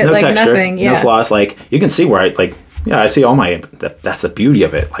to it, no like texture, nothing. Yeah. No flaws. Like, you can see where I see all my, that's the beauty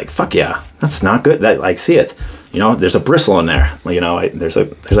of it. Like, fuck yeah, that's not good. That, like, see it. there's a bristle in there. There's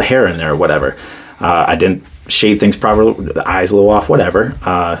a hair in there or whatever. I didn't shave things properly, the eyes a little off, whatever.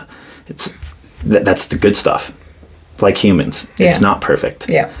 That's the good stuff. Like humans, it's not perfect.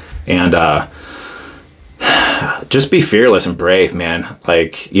 Yeah. And just be fearless and brave, man.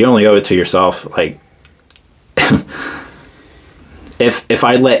 Like, you only owe it to yourself. Like, if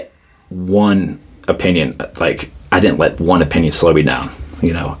I let one opinion, like, I didn't let one opinion slow me down,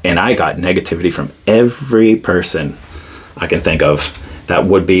 and I got negativity from every person I can think of that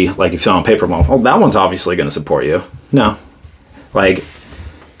would be, like, if you saw on paper, well, that one's obviously going to support you. No. Like,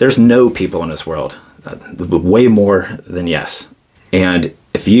 there's no people in this world, way more than yes. And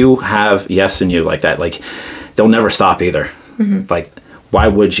if you have yes in you like that, like, they'll never stop either. Mm-hmm. Like, why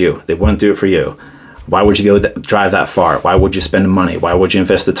would you? They wouldn't do it for you. Why would you drive that far? Why would you spend the money? Why would you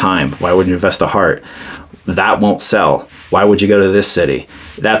invest the time? Why would you invest the heart? That won't sell. Why would you go to this city?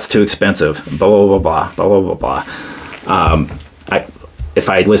 That's too expensive. Blah, blah, blah, blah, blah, blah, blah. If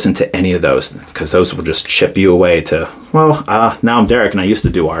I listened to any of those, because those will just chip you away to, now I'm Derrick and I used to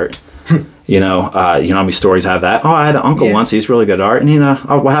do art. You know how many stories have that? Oh, I had an uncle once, he's really good at art. And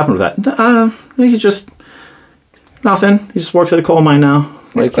what happened with that? He just, nothing. He just works at a coal mine now.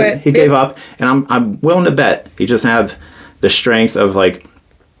 Like, he gave up. And I'm willing to bet he just had the strength of, like,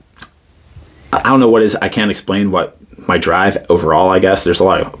 I don't know what is, I can't explain what my drive overall, I guess. There's a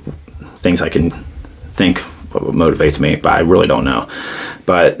lot of things I can think what motivates me, but I really don't know.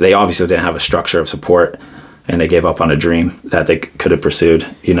 But they obviously didn't have a structure of support, and they gave up on a dream that they could have pursued,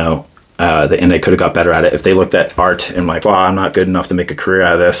 and they could have got better at it if they looked at art and like, well, I'm not good enough to make a career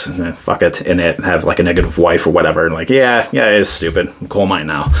out of this, and then fuck it, and it have like a negative wife or whatever, and like, yeah, it is stupid. I'm coal mine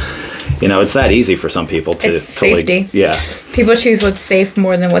now. It's that easy for some people to it's safety. Yeah. People choose what's safe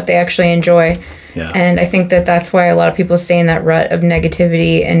more than what they actually enjoy. Yeah. And I think that's why a lot of people stay in that rut of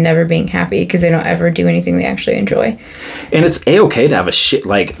negativity and never being happy, because they don't ever do anything they actually enjoy. And it's A-okay to have a shit,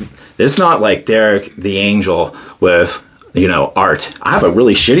 like, it's not like Derrick the Angel with, art. I have a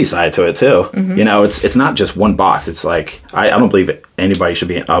really shitty side to it too. Mm-hmm. It's not just one box. It's like, I don't believe anybody should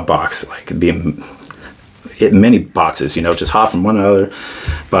be in a box. Like, could be in many boxes, just hop from one another.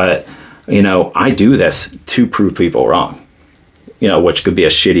 But, I do this to prove people wrong. Which could be a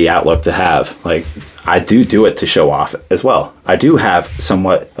shitty outlook to have. Like, I do it to show off as well. I do have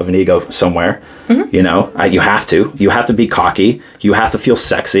somewhat of an ego somewhere. Mm-hmm. You have to be cocky. You have to feel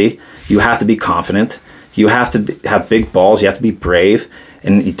sexy. You have to be confident. You have to have big balls. You have to be brave.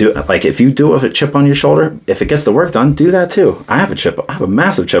 And you do, like, if you do it with a chip on your shoulder, if it gets the work done, do that too. I have a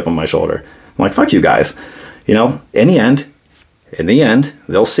massive chip on my shoulder. I'm like, fuck you guys. In the end,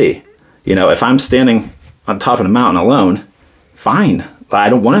 they'll see. If I'm standing on top of the mountain alone, fine. I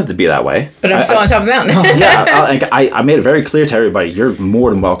don't want it to be that way. But I'm still on top of the mountain. I made it very clear to everybody, you're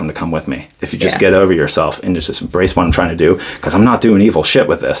more than welcome to come with me if you just get over yourself and just embrace what I'm trying to do, because I'm not doing evil shit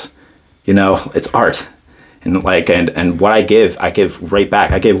with this. It's art. And what I give right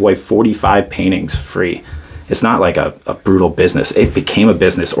back. I gave away 45 paintings free. It's not like a brutal business. It became a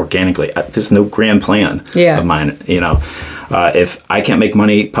business organically. There's no grand plan of mine, if I can't make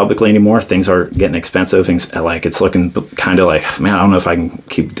money publicly anymore, things are getting expensive. Things like, it's looking kind of like, man, I don't know if I can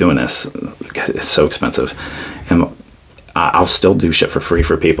keep doing this. It's so expensive. And I'll still do shit for free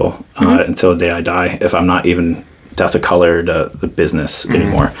for people until the day I die, if I'm not even death of color the business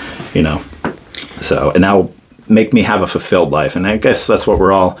anymore, So, and that'll make me have a fulfilled life. And I guess that's what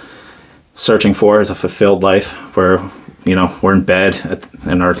we're all searching for, is a fulfilled life where, we're in bed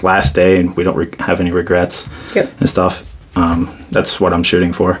in our last day and we don't have any regrets and stuff. That's what I'm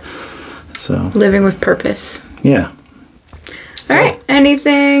shooting for. So living with purpose. Yeah. All right.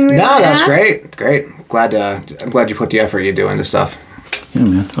 Anything? No, that's great. Great. I'm glad you put the effort you do into stuff. Yeah,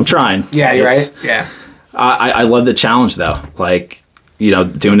 man. I'm trying. Yeah, you're right. Yeah. I love the challenge though. Like,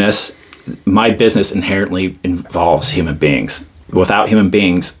 doing this, my business inherently involves human beings. Without human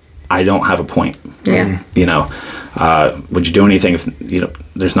beings, I don't have a point. Yeah. Would you do anything if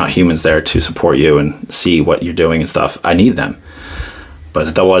there's not humans there to support you and see what you're doing and stuff? I need them, but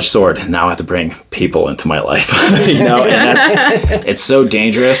it's a double-edged sword. Now I have to bring people into my life, and it's so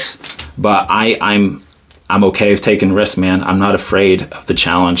dangerous. But I'm okay with taking risks, man. I'm not afraid of the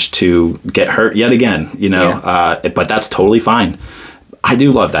challenge to get hurt yet again. But that's totally fine. I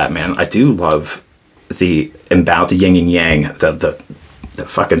do love that, man. I do love the yin and yang, the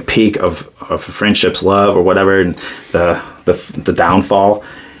fucking peak of friendship's love or whatever, and the downfall.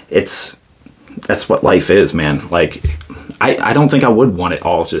 That's what life is, man. Like, I don't think I would want it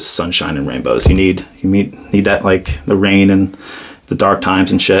all just sunshine and rainbows. You need that, like, the rain and the dark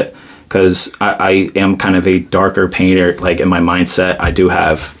times and shit, because I am kind of a darker painter. Like, in my mindset, I do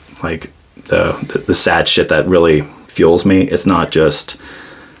have like the sad shit that really fuels me. It's not just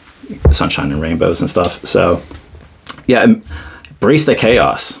sunshine and rainbows and stuff. So yeah, embrace the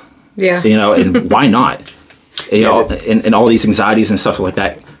chaos. Yeah. You know, and why not? You know, and all these anxieties and stuff like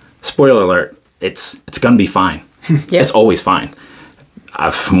that. Spoiler alert, it's gonna be fine. Yep. It's always fine.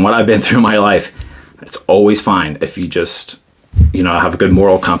 From what I've been through in my life, it's always fine if you just, you know, have a good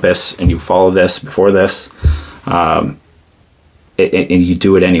moral compass and you follow this before this, and you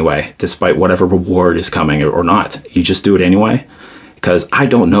do it anyway, despite whatever reward is coming or not. You just do it anyway, because I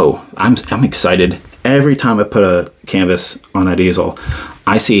don't know. I'm excited every time I put a canvas on that easel.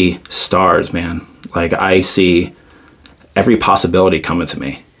 I see stars, man. Like, I see every possibility coming to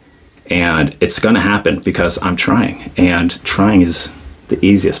me, and it's gonna happen because I'm trying, and trying is the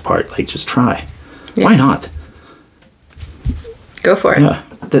easiest part. Like, just try. Yeah. Why not? Go for it. Yeah,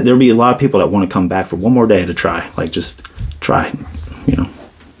 there'll be a lot of people that want to come back for one more day to try. Like, just try. You know.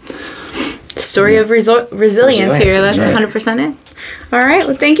 Story of resilience here. That's right. 100% it. All right.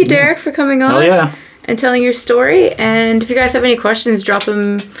 Well, thank you, Derrick, for coming on. Hell yeah. And telling your story. And if you guys have any questions, drop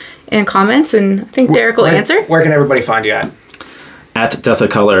them in comments, and I think Derrick will answer. Where can everybody find you at? At Death of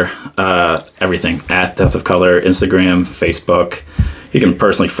Color, everything. At Death of Color, Instagram, Facebook. You can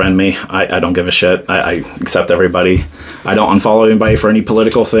personally friend me. I don't give a shit. I accept everybody. I don't unfollow anybody for any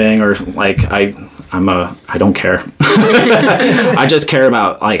political thing, or like I don't care. I just care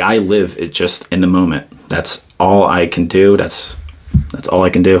about, like, I live it just in the moment. That's all I can do. That's all I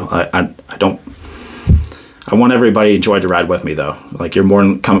can do. I want everybody to enjoy the ride with me, though. Like, you're more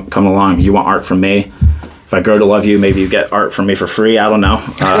than come along. You want art from me. If I grow to love you, maybe you get art from me for free. I don't know.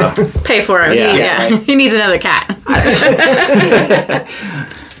 Pay for it. Yeah. He needs another cat.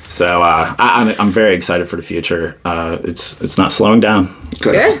 So I'm very excited for the future. It's not slowing down.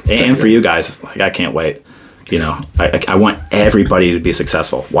 Good. And for you guys, like, I can't wait. You know, I want everybody to be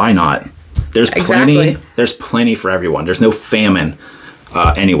successful. Why not? There's plenty. Exactly. There's plenty for everyone. There's no famine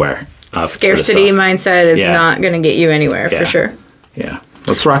anywhere. Scarcity mindset is not going to get you anywhere, for sure. Yeah.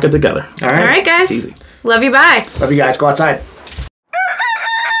 Let's rock it together. All right, guys. It's easy. Love you. Bye. Love you guys. Go outside.